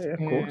 Yeah. artist, Yeah. Of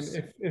and course.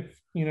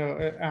 if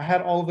I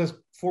had all of this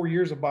 4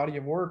 years of body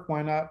of work,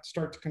 why not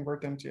start to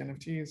convert them to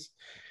NFTs?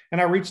 And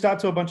I reached out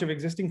to a bunch of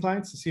existing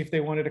clients to see if they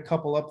wanted to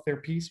couple up their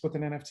piece with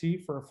an NFT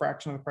for a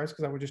fraction of the price,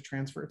 because I would just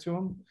transfer it to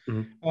them.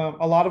 Mhm.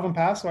 A lot of them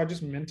passed, so I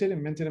just minted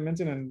and minted and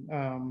minted, and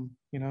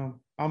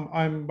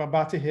I'm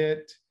about to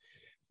hit.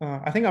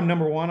 I think I'm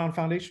number one on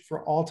Foundation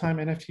for all time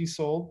NFTs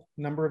sold,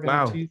 number of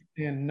Wow. NFTs,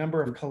 and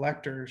number of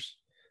collectors.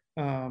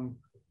 Um,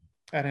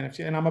 at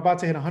NFT, and I'm about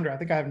to hit 100. I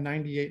think I have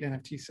 98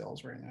 NFT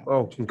sales right now.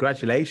 Oh,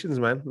 congratulations,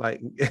 man. Like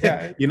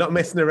Yeah, you're not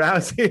messing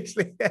around,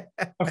 seriously.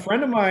 a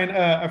friend of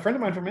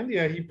mine from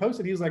India, he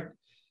posted, he was like,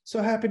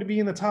 so happy to be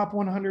in the top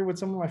 100 with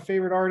some of my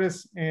favorite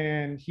artists,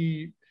 and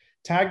he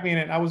tagged me in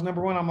it. I was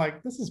number one. I'm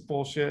like, this is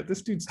bullshit.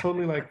 This dude's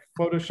totally like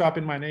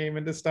photoshopping my name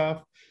into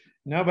stuff.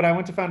 No, but I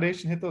went to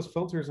Foundation, hit those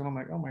filters, and I'm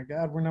like, oh my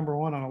God, we're number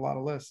one on a lot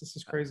of lists. This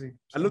is crazy.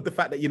 I love the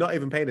fact that you're not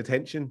even paying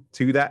attention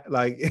to that.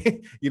 Like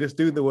you're just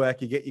doing the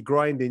work. You get your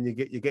grinding.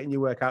 You're getting your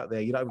work out there.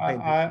 You're not even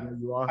paying attention I, to where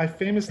you are. I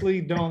famously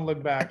don't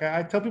look back.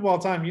 I tell people all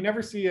the time, you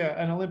never see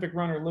an Olympic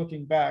runner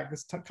looking back.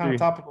 This kind of True.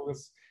 topical.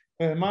 Is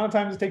the amount of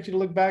time it takes you to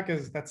look back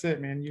is that's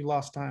it, man. You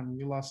lost time.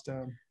 You lost,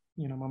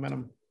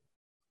 momentum.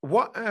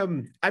 What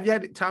have you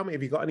had? Tell me,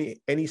 have you got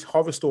any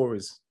horror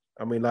stories?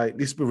 I mean, like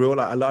this be real.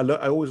 Like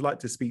I always like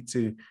to speak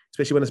to,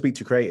 especially when I speak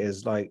to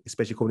creators, like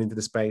especially coming into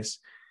the space.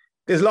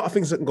 There's a lot of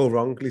things that can go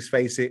wrong. Let's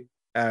face it.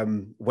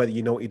 Whether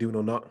you know what you're doing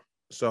or not.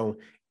 So,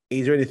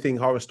 is there anything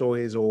horror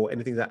stories or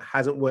anything that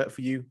hasn't worked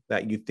for you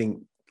that you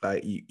think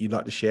like you'd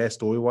like to share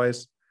story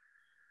wise?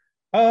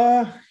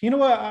 You know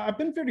what? I've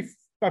been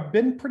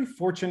pretty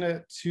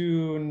fortunate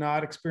to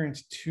not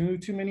experience too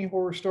many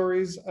horror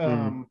stories.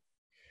 Mm,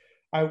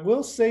 I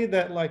will say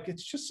that like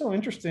it's just so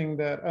interesting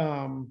that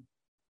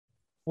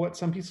what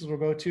some pieces will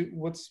go to,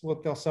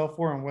 what they'll sell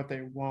for and what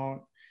they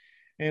won't.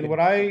 And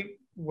yeah,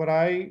 what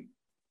I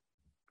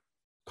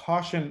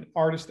caution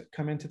artists that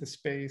come into the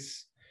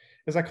space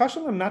is I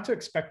caution them not to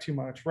expect too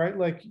much, right?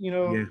 Like,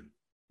 yeah,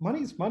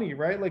 money's money,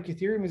 right? Like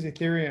Ethereum is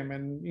Ethereum.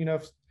 And,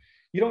 if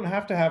you don't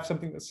have to have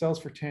something that sells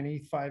for 10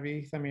 ETH, 5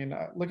 ETH. I mean,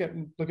 look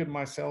at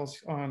my sales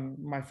on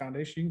my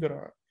foundation. You can go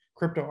to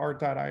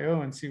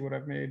cryptoart.io and see what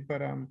I've made.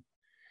 But,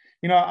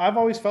 I've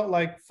always felt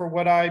like for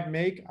what I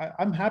make,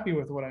 I'm happy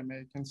with what I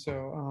make. And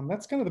so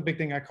that's kind of the big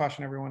thing I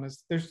caution everyone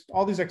is there's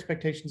all these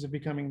expectations of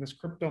becoming this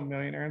crypto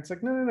millionaire. And it's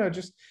like, no,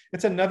 just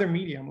it's another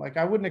medium. Like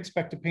I wouldn't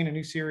expect to paint a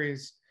new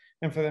series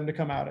and for them to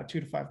come out at 2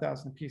 to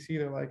 5,000 a piece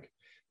either. Like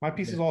my yeah.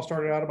 pieces all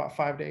started out about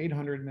 5 to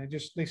 800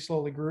 and they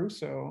slowly grew.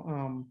 So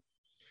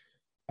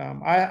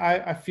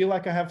I feel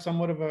like I have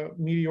somewhat of a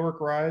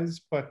meteoric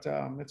rise, but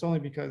it's only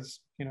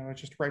because,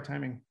 it's just right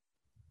timing.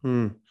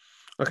 Hmm.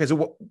 Okay, so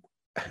what?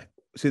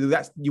 So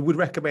that's you would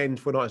recommend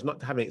for an artist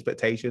not to have any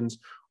expectations.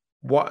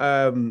 What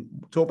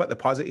talk about the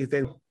positive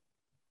then?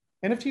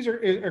 NFTs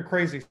are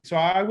crazy. So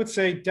I would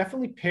say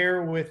definitely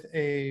pair with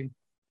a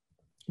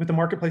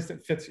marketplace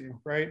that fits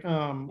you, right?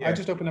 I Yeah.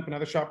 just opened up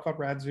another shop called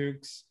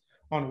Radzooks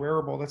on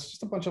Wearable. That's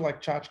just a bunch of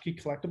like tchotchke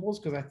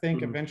collectibles because I think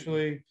Mm.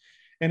 eventually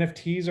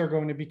NFTs are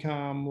going to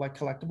become like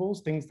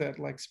collectibles, things that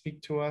like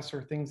speak to us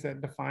or things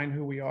that define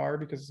who we are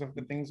because of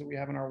the things that we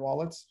have in our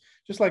wallets.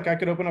 Just like I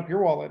could open up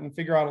your wallet and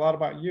figure out a lot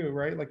about you,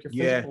 right? Like your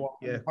Yeah, physical wallet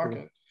in yeah, your cool.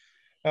 pocket.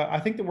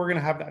 I think that we're going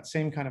to have that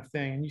same kind of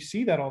thing, and you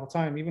see that all the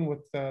time, even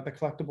with the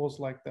collectibles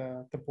like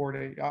the Bored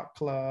Ape Yacht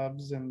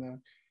Clubs and the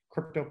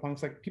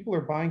CryptoPunks. Like people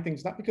are buying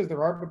things not because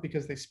they're art, but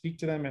because they speak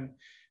to them and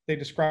they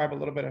describe a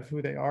little bit of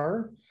who they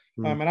are.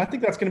 And I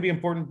think that's going to be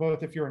important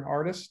both if you're an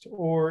artist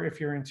or if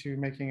you're into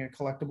making a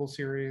collectible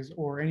series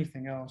or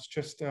anything else.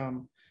 Just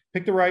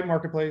pick the right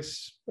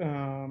marketplace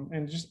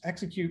and just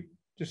execute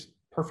just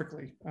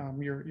perfectly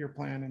your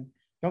plan and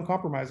don't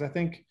compromise. I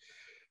think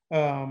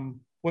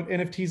what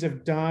NFTs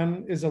have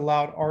done is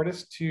allowed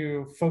artists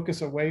to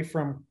focus away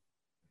from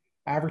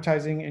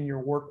advertising and your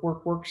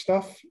work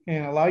stuff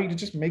and allow you to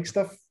just make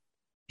stuff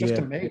just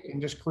to make and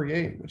just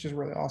create, which is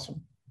really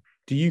awesome.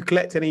 Do you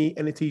collect any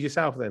NFTs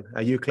yourself then?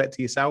 Are you a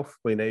collector yourself?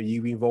 Are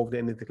you involved in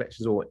any of the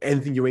collections or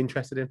anything you're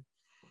interested in?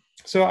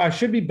 So I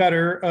should be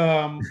better.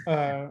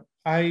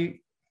 I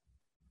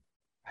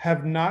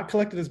have not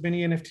collected as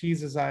many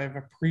NFTs as I've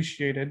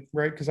appreciated,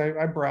 right? Because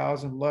I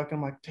browse and look,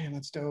 I'm like, damn,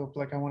 that's dope.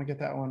 Like I want to get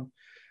that one.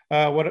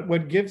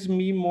 What gives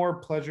me more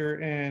pleasure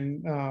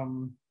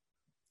and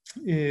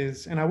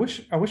is, and I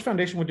wish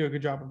Foundation would do a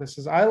good job of this,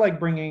 is I like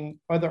bringing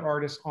other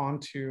artists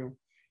onto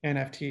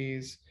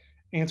NFTs,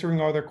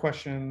 answering all their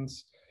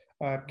questions,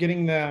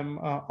 getting them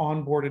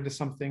onboarded to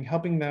something,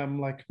 helping them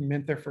like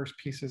mint their first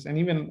pieces. And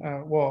even,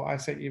 well, I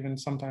say even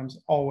sometimes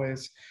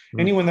always,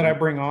 anyone that I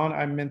bring on,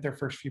 I mint their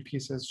first few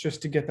pieces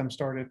just to get them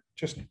started,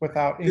 just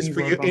without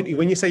any.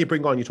 When you say you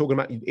bring on, you're talking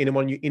about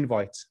anyone you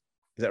invite. Is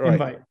that right?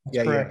 Invite.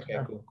 That's correct.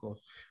 Yeah. Cool.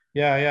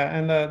 Yeah.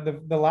 And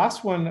the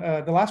last one,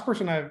 the last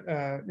person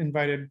I've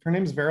invited, her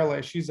name's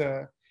Verily. She's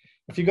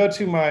if you go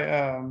to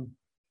my,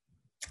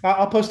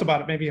 I'll post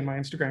about it maybe in my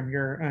Instagram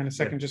here in a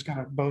second, just kind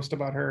of boast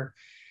about her.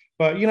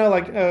 But,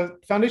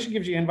 like Foundation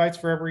gives you invites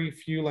for every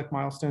few like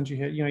milestones you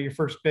hit, your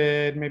first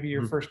bid, maybe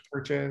your first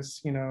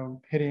purchase,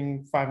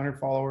 hitting 500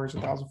 followers,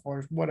 1,000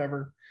 followers,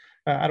 whatever.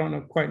 I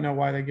don't quite know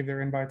why they give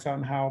their invites out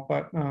and how,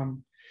 but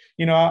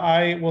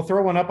I will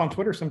throw one up on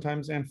Twitter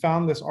sometimes and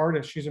found this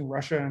artist. She's in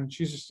Russia and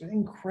she's just an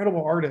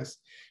incredible artist.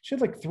 She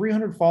had like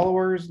 300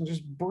 followers and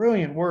just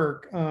brilliant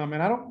work. And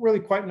I don't really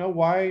quite know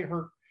why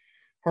her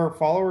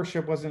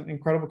followership wasn't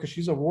incredible because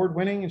she's award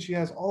winning and she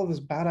has all of this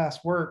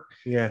badass work.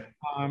 Yeah.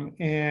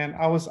 And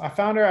I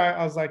found her,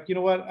 I was like, you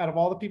know what, out of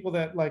all the people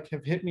that like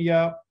have hit me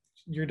up,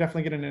 you're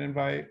definitely getting an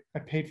invite. I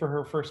paid for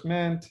her first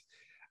mint,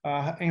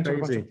 answered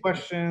a bunch of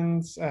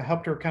questions,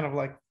 helped her kind of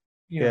like,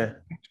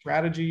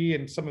 strategy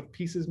and some of the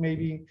pieces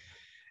maybe.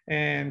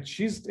 And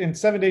she's in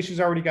 7 days, she's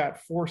already got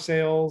 4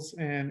 sales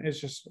and it's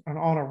just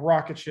on a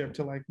rocket ship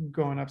to like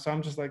going up. So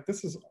I'm just like,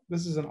 this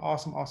is an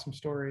awesome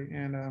story.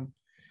 And,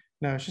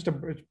 no, it's just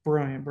it's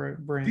brilliant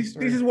this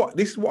is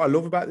what I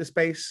love about the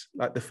space.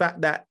 Like the fact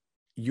that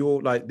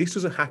you're like, this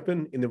doesn't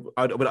happen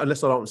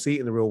unless I don't see it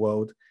in the real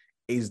world,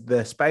 is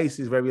the space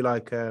is very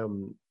like,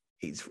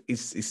 it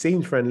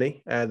seems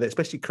friendly,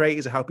 especially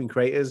creators are helping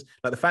creators.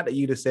 Like the fact that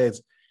you just said,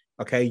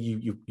 okay,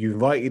 you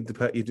invited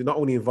you not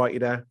only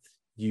invited her,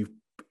 you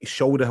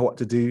showed her what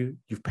to do,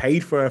 you've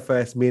paid for her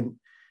first mint.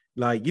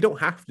 Like you don't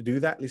have to do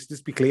that. Let's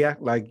just be clear.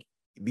 Like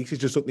this is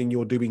just something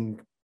you're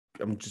doing.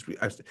 I'm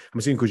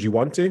assuming because you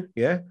want to,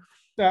 yeah.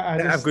 I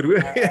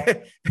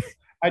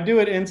do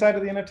it inside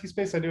of the NFT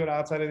space. I do it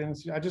outside of the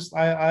NFT.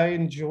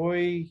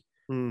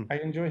 I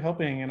enjoy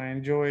helping and I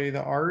enjoy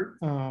the art.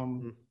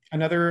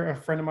 A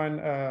friend of mine,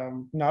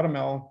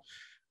 Nautamel,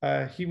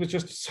 he was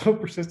just so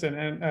persistent,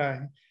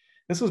 and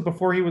this was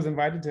before he was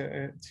invited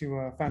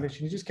to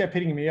Foundation. He just kept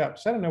hitting me up.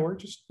 So I don't know, we're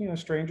just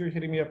stranger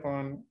hitting me up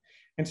on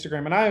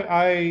Instagram, and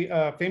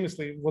I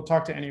famously will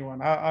talk to anyone.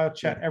 I'll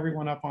chat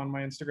everyone up on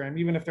my Instagram,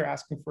 even if they're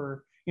asking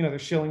for, they're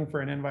shilling for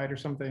an invite or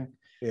something.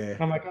 Yeah.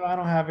 And I'm like, oh, I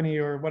don't have any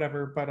or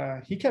whatever.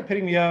 But he kept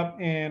hitting me up,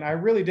 and I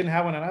really didn't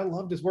have one, and I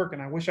loved his work,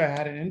 and I wish I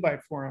had an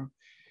invite for him.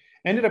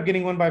 Ended up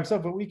getting one by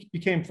himself, but we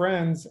became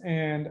friends,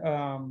 and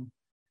I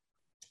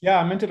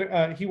meant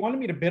to. He wanted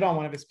me to bid on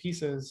one of his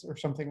pieces or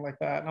something like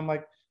that, and I'm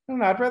like,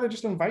 no, I'd rather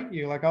just invite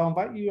you. Like I'll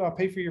invite you, I'll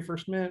pay for your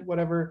first mint,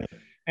 whatever.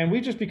 And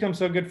we just become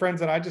so good friends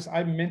that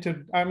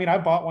I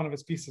bought one of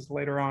his pieces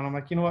later on. I'm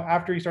like, you know what,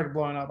 after he started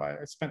blowing up, I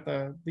spent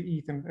the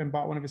ETH and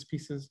bought one of his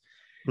pieces.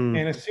 And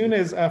as soon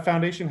as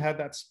Foundation had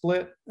that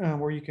split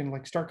where you can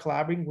like start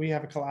collabing, we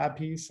have a collab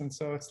piece. And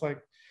so it's like,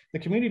 the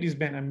community's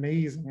been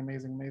amazing.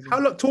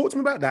 Talk to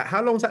me about that.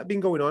 How long has that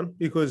been going on?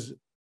 Because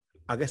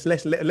I guess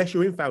unless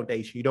you're in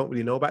Foundation, you don't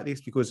really know about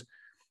this, because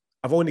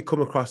I've only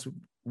come across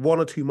 1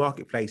 or 2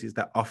 marketplaces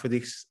that offer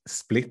this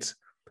split,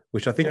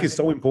 which I think is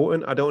so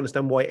important. I don't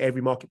understand why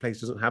every marketplace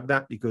doesn't have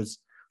that, because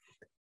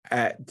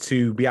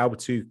to be able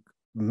to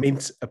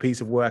mint a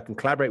piece of work and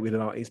collaborate with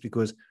an artist,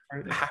 because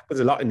it happens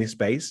a lot in this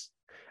space.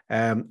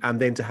 And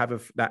then to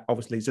have that,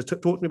 obviously. So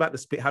talk to me about the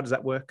split. How does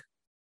that work?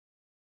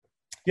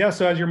 Yeah,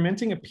 so as you're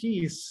minting a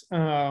piece,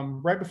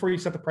 right before you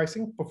set the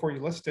pricing, before you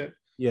list it,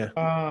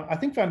 I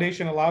think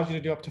Foundation allows you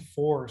to do up to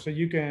 4. So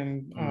you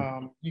can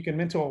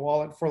mint to a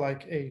wallet for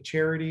like a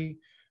charity,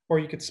 or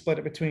you could split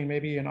it between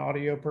maybe an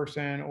audio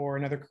person or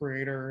another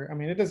creator. I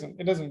mean, it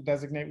doesn't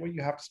designate what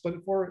you have to split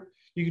it for.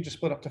 You could just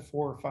split up to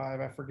 4 or 5,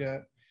 I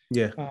forget.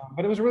 Yeah.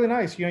 But it was really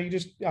nice. You know,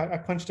 I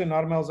punched in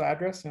Automel's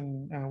address,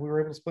 and we were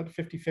able to split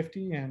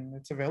 50-50, and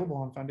it's available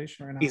on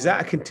Foundation right now. Is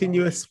that a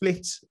continuous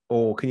split,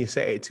 or can you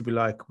set it to be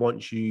like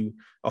once you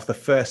off the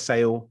first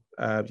sale,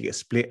 you get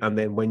split, and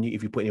then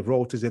if you put any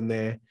royalties in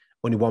there,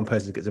 only one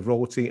person gets a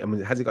royalty? I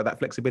mean, has it got that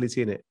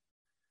flexibility in it?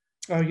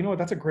 Oh, you know what?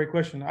 That's a great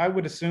question. I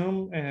would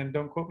assume, and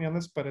don't quote me on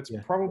this, but it's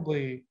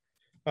probably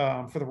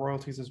for the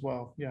royalties as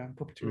well. Yeah, in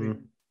perpetuity.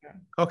 Yeah.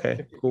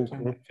 Okay, cool.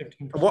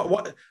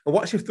 15%.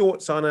 What's your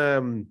thoughts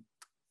on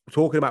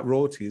talking about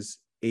royalties?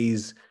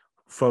 Is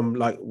from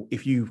like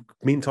if you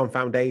mint on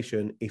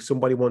Foundation, if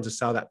somebody wants to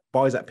sell that,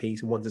 buys that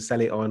piece and wants to sell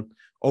it on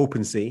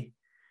OpenSea,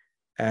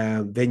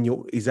 then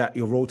your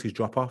royalties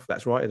drop off.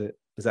 That's right, is it?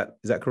 Is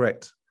that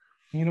correct?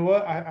 You know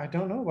what? I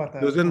don't know about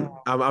that.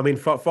 I mean,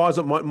 far as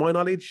my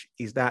knowledge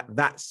is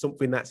that's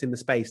something that's in the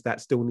space that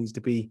still needs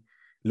to be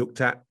looked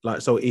at.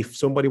 Like, so if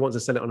somebody wants to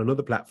sell it on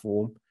another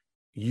platform,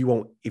 you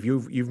won't. If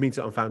you've minted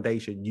it on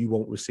Foundation, you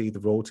won't receive the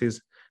royalties.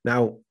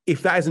 Now,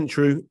 if that isn't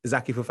true,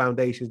 exactly for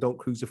Foundations, don't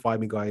crucify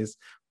me, guys.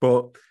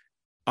 But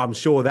I'm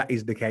sure that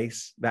is the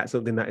case. That's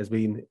something that is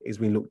being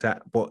looked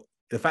at. But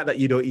the fact that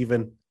you don't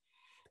even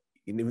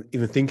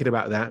thinking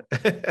about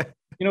that.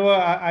 You know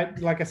what? I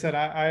like I said,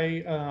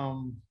 I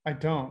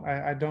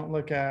don't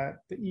look at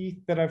the ETH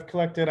that I've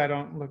collected. I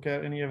don't look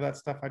at any of that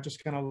stuff. I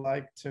just kind of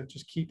like to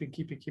just keep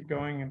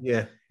going. And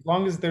yeah, as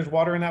long as there's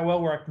water in that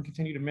well where I can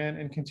continue to mint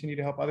and continue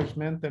to help others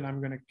mint, then I'm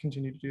going to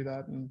continue to do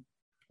that. And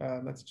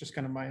that's just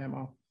kind of my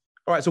MO.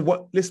 All right.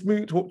 So let's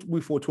move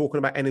before talking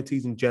about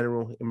NFTs in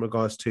general in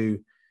regards to,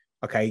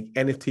 okay,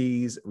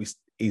 NFTs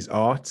is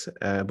art,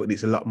 but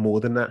it's a lot more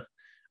than that.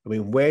 I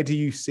mean, where do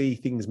you see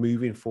things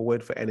moving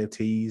forward for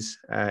NFTs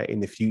in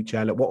the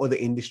future? Like, what other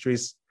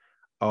industries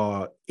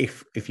are,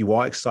 if you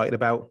are excited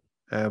about,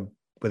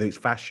 whether it's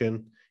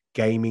fashion,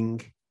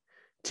 gaming,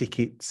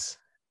 tickets,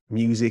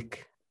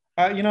 music?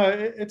 You know,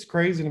 it's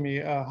crazy to me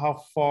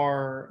how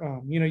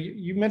far. You know,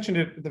 you mentioned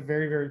it at the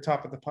very, very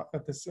top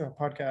of this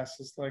podcast.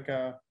 It's like,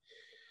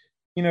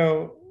 you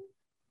know,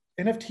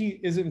 NFT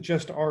isn't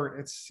just art.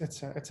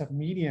 It's a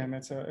medium.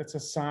 It's a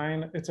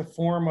sign. It's a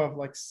form of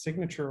like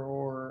signature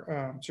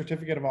or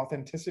certificate of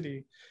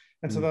authenticity.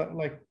 And so that,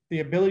 like,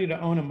 the ability to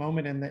own a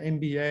moment in the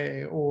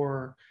NBA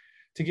or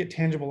to get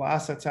tangible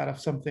assets out of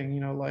something, you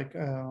know, like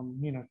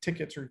you know,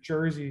 tickets or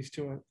jerseys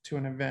to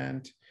an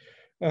event.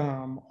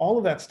 All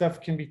of that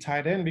stuff can be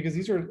tied in because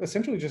these are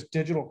essentially just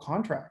digital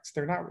contracts.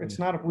 They're not. It's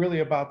not really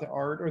about the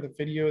art or the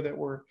video that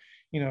we're,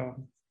 you know,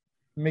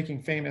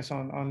 making famous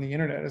on the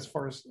internet as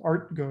far as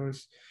art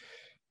goes.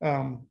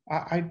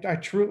 I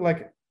truly,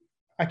 like,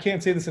 I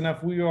can't say this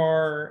enough. We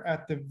are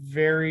at the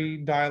very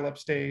dial-up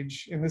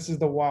stage, and this is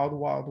the wild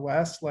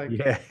west. Like,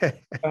 yeah.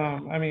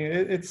 I mean,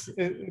 it's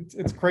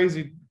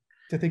crazy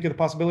to think of the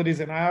possibilities.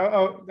 And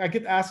I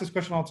get asked this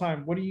question all the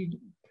time.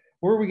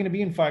 Where are we going to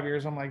be in 5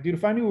 years? I'm like, dude,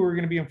 if I knew we were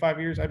going to be in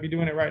 5 years, I'd be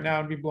doing it right now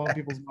and be blowing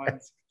people's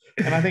minds.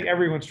 And I think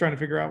everyone's trying to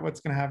figure out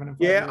what's going to happen in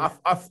 5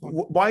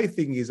 years. My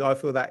thing is, I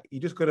feel that you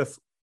just got to,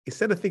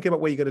 instead of thinking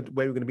about where you're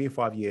going to be in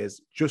 5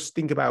 years, just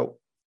think about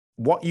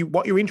what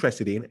you're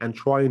interested in and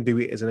try and do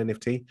it as an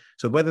NFT.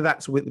 So whether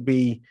that's would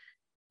be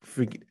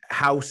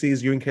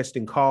houses, you're interested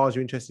in cars,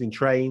 you're interested in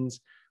trains,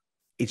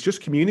 it's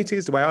just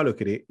communities. The way I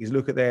look at it is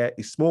look at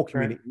these small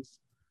communities,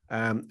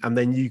 right. And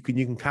then you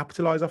can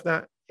capitalize off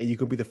that, and you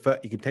can be the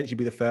first. You can potentially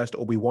be the first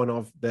or be one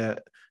of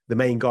the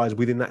main guys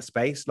within that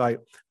space. Like,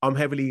 I'm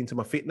heavily into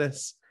my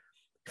fitness.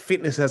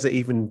 Fitness hasn't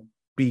even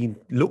been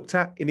looked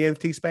at in the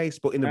NFT space,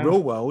 but in the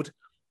real world,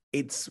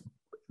 it's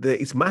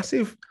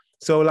massive.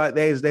 So like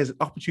there's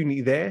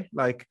opportunity there.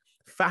 Like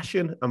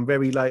fashion, I'm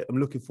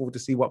looking forward to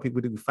see what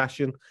people do with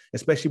fashion,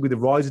 especially with the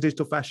rise of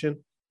digital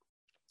fashion.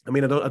 I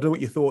mean, I don't know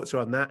what your thoughts are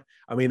on that.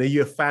 I mean, are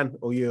you a fan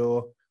or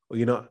you're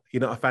not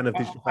a fan of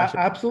digital fashion?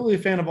 Absolutely a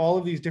fan of all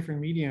of these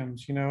different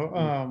mediums, you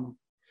know.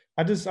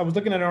 I was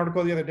looking at an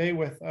article the other day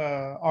with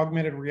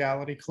augmented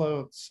reality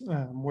clothes,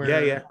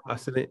 where I've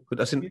seen it. But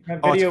that's in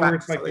that video where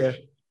it's like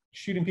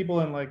shooting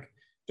people and like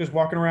just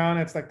walking around.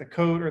 It's like the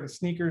coat or the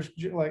sneakers,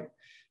 like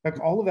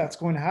all of that's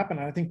going to happen.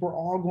 And I think we're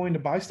all going to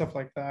buy stuff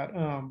like that.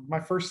 My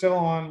first sale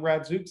on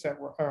Radzooks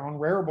on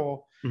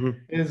Rarible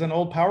is an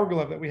old Power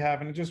Glove that we have,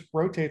 and it just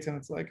rotates. And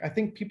it's like, I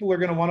think people are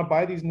going to want to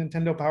buy these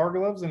Nintendo Power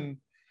Gloves and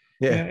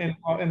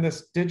in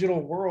this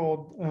digital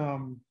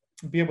world,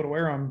 be able to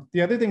wear them.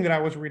 The other thing that I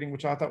was reading,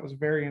 which I thought was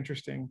very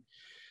interesting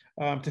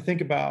to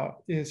think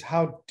about, is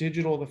how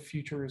digital the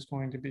future is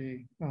going to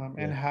be,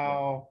 and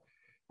how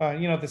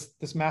you know,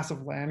 this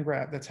massive land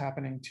grab that's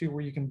happening too,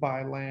 where you can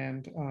buy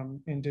land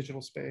in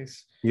digital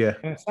space. Yeah.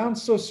 And it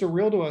sounds so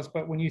surreal to us,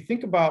 but when you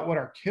think about what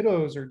our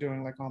kiddos are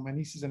doing, like all my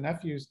nieces and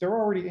nephews, they're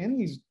already in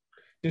these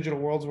digital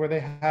worlds where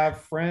they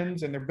have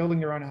friends and they're building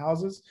their own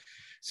houses.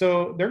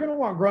 So they're going to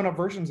want grown-up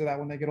versions of that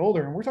when they get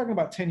older. And we're talking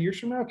about 10 years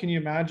from now. Can you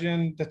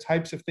imagine the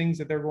types of things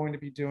that they're going to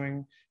be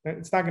doing?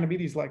 It's not going to be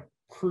these like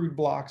crude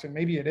blocks, and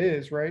maybe it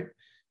is, right?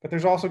 But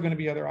there's also going to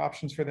be other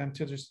options for them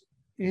to just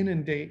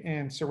inundate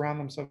and surround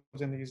themselves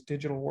in these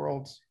digital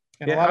worlds.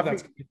 And a lot of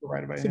that's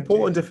right about it's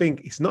important to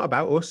think it's not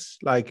about us.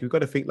 Like, we've got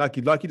to think, like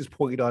you just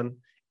pointed on,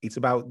 It's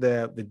about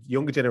the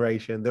younger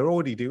generation. They're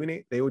already doing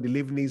it. They already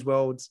live in these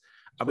worlds.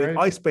 I mean,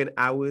 Right. I spent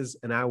hours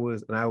and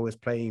hours and hours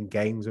playing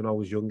games when I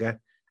was younger,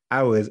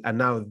 hours, and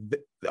now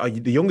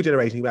the younger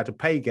generation, you have to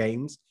play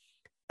games,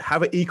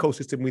 have an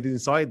ecosystem within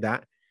inside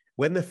that.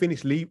 When they're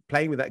finished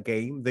playing with that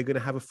game, they're going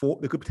to have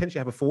they could potentially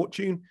have a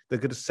fortune. They're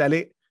going to sell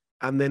it,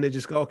 and then they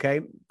just go,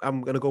 okay,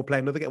 I'm going to go play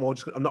another game.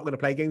 I'm not going to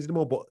play games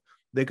anymore. But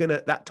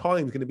that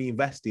time is going to be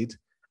invested,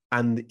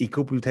 and it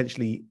could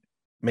potentially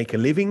make a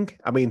living.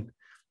 I mean,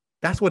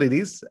 that's what it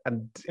is.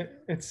 And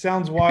it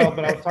sounds wild,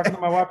 but I was talking to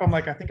my wife. I'm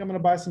like, I think I'm going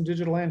to buy some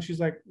digital land. She's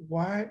like,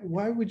 why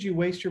would you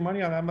waste your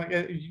money on that? I'm like,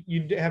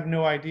 you have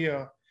no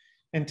idea.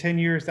 In 10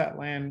 years, that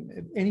land,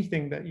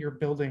 anything that you're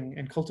building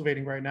and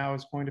cultivating right now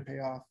is going to pay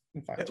off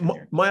in 5-10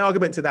 years. My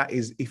argument to that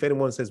is, if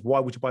anyone says, why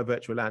would you buy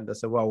virtual land? I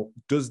say, well,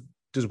 does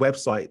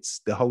websites,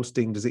 the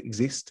hosting, does it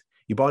exist?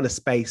 You're buying a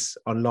space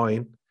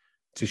online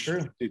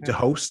to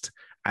host,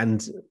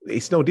 and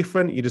it's no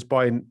different. You're just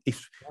buying,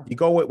 if you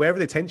go wherever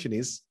the attention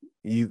is,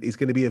 it's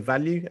going to be a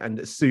value,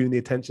 and soon the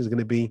attention is going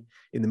to be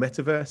in the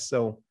metaverse.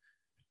 So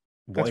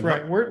that's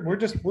right. We're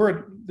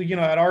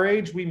at our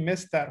age, we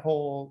missed that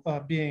whole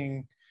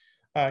being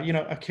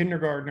a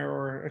kindergartner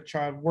or a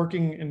child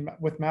working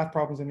with math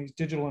problems in these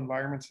digital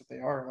environments that they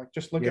are. Like,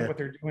 just look at what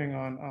they're doing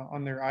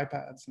on their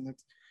iPads, and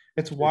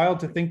it's wild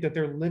to think that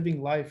they're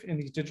living life in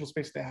these digital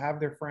spaces. They have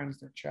their friends,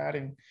 they're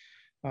chatting,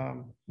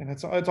 and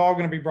it's all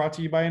going to be brought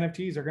to you by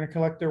NFTs. They're going to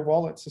collect their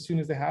wallets as soon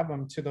as they have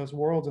them to those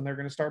worlds, and they're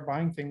going to start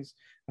buying things.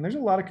 And there's a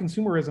lot of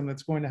consumerism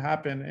that's going to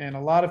happen, and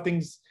a lot of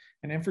things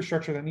and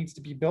infrastructure that needs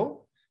to be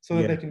built so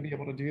that they can be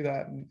able to do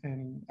that.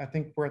 And I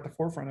think we're at the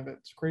forefront of it.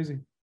 It's crazy.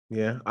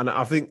 Yeah, and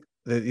I think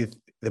the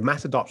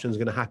mass adoption is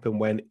going to happen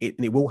when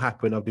it will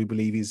happen. I do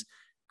believe is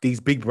these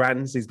big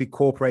brands, these big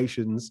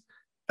corporations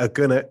are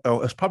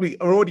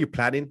already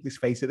planning. Let's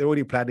face it, they're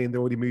already planning.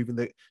 They're already moving.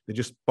 They're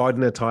just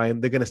biding their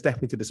time. They're going to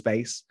step into the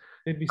space.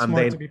 They'd be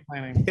smart to be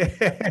planning.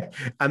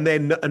 and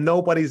then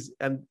everybody's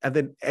going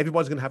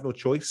to have no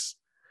choice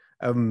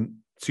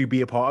to be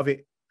a part of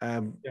it.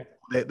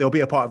 They'll be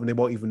a part of it and they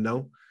won't even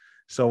know.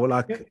 So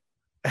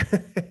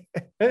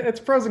it's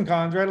pros and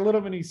cons, right? A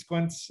little many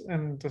squints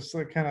and just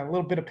like kind of a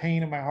little bit of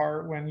pain in my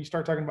heart when you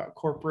start talking about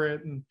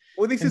corporate and.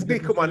 Well, this is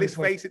come on. Let's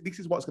face it. This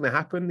is what's going to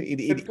happen.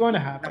 It's going to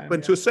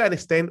happen to a certain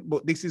extent,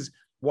 but this is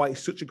why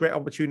it's such a great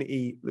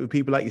opportunity with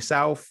people like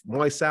yourself,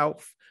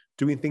 myself,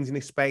 doing things in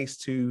this space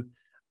to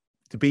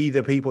be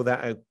the people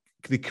that are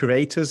the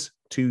creators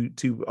to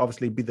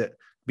obviously be at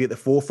the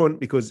forefront,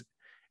 because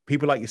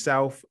people like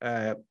yourself,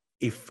 and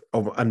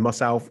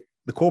myself.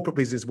 The corporate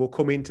business will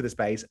come into the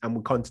space and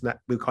we're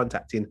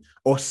contacting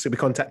us, we'll be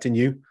contacting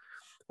you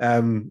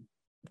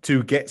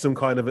to get some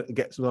kind of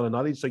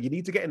knowledge. So you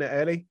need to get in it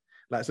early.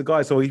 Like, so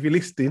guys, so if you're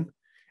listening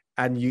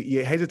and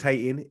you're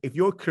hesitating, if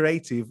you're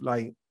creative,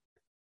 like,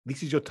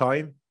 this is your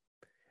time.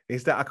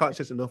 It's that I can't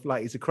stress enough.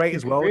 Like, it's a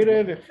creator's world.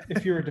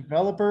 If you're a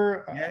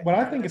developer, what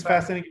I think is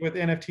fascinating with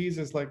NFTs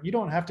is, like, you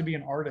don't have to be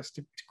an artist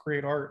to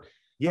create art.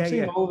 I'm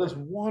seeing all this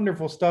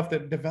wonderful stuff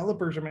that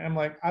developers are. I'm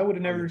like, I would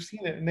have never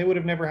seen it, and they would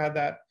have never had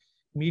that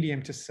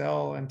medium to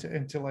sell and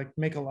to like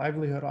make a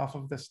livelihood off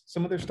of this.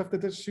 Some of their stuff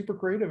that they're super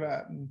creative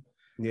at, and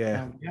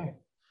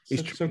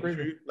it's so great.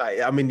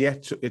 Like, I mean, you're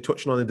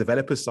touching on the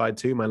developer side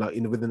too, man. Like,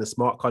 within the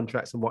smart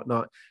contracts and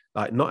whatnot.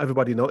 Like, not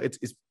everybody knows.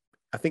 It's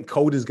I think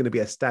code is going to be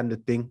a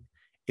standard thing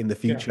in the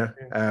future.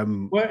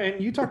 Well,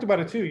 and you talked about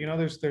it too.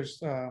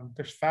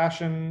 There's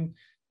fashion,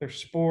 there's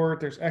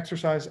sport, there's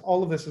exercise.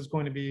 All of this is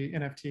going to be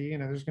NFT.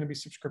 There's going to be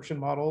subscription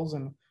models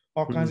and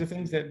all kinds of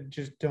things that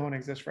just don't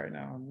exist right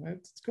now. And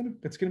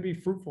it's gonna be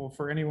fruitful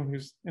for anyone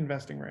who's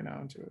investing right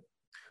now into it.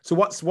 So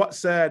what's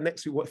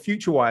next? What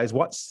future wise?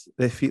 What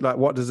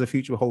does the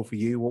future hold for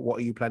you? What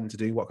are you planning to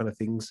do? What kind of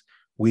things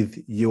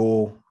with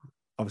your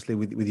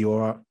with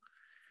your art?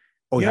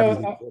 Oh, yeah,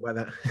 about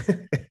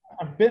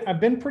that. I've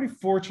been pretty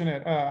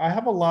fortunate. I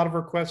have a lot of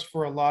requests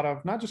for a lot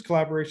of not just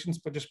collaborations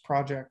but just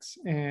projects,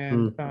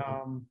 and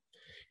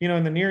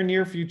in the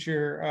near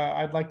future,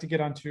 I'd like to get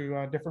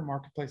onto different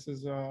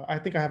marketplaces. I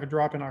think I have a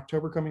drop in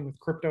October coming with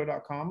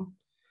Crypto.com.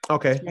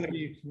 Okay. It's going to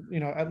be,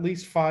 at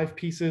least 5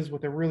 pieces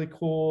with a really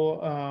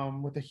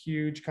cool, with a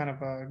huge kind of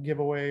a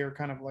giveaway or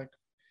kind of like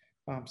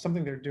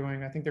something they're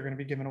doing. I think they're going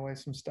to be giving away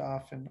some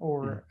stuff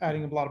or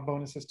adding a lot of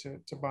bonuses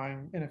to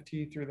buying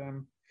NFT through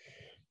them.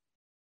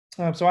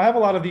 So I have a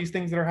lot of these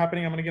things that are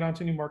happening. I'm going to get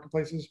onto new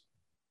marketplaces.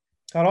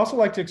 I'd also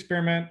like to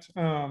experiment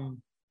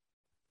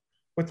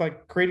with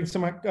like creating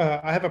some,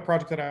 I have a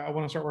project that I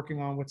want to start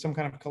working on with some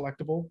kind of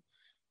collectible,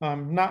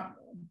 not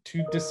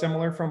too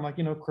dissimilar from like,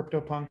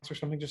 CryptoPunks or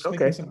something, just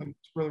making something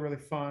that's really, really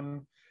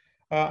fun.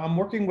 I'm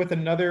working with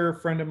another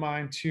friend of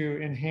mine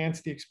to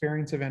enhance the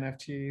experience of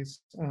NFTs.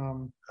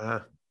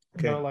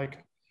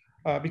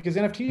 Because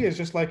NFT is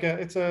just like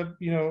it's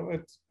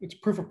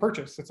proof of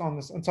purchase. It's on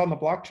the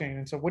blockchain.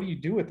 And so what do you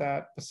do with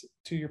that?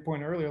 To your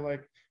point earlier,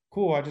 like,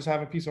 cool, I just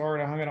have a piece of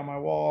art. I hung it on my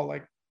wall.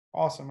 Like,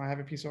 awesome. I have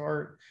a piece of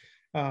art.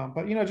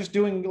 But just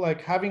doing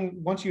like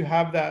once you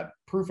have that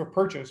proof of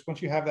purchase,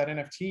 once you have that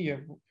NFT of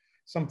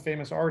some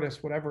famous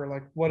artist, whatever,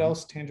 like what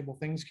else tangible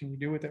things can you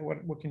do with it?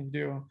 What can you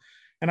do?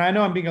 And I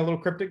know I'm being a little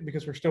cryptic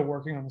because we're still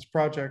working on this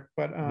project,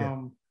 but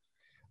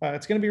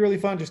it's going to be really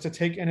fun just to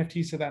take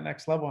NFTs to that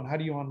next level. And how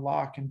do you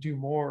unlock and do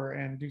more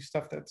and do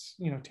stuff that's,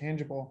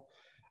 tangible?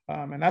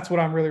 And that's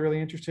what I'm really,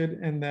 really interested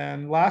in. And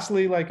then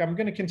lastly, like I'm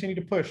going to continue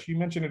to push. You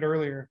mentioned it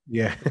earlier.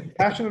 Yeah. If you're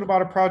passionate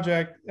about a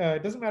project.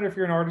 It doesn't matter if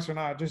you're an artist or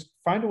not, just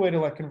find a way to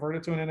like convert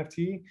it to an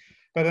NFT,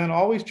 but then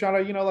always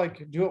try to,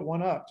 like do it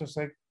one up, just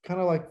like kind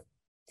of like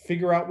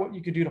figure out what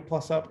you could do to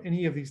plus up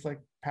any of these like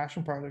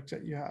passion projects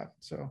that you have.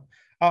 So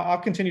I'll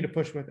continue to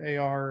push with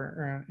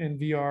AR and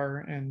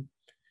VR and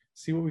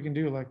see what we can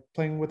do, like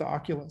playing with the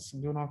Oculus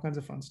and doing all kinds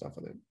of fun stuff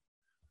with it.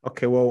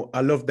 Okay, well,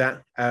 I love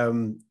that.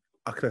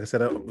 Like I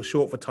said, we're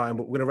short for time,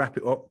 but we're going to wrap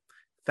it up.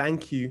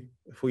 Thank you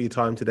for your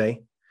time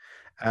today.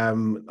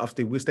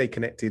 Obviously, we'll stay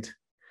connected.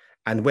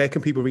 And where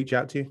can people reach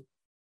out to you?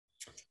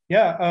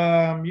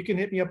 Yeah, you can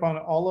hit me up on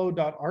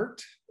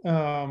allo.art.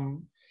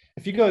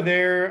 If you go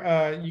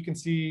there, you can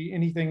see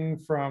anything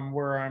from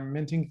where I'm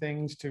minting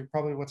things to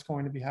probably what's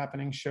going to be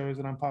happening, shows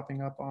that I'm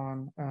popping up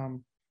on,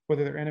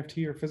 whether they're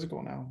NFT or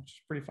physical now, which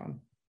is pretty fun.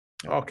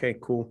 Yeah. Okay,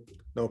 cool.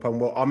 No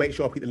problem. Well, I'll make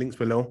sure I'll put the links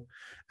below.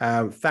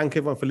 Thank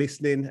everyone for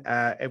listening.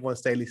 Everyone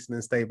stay listening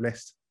and stay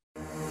blessed.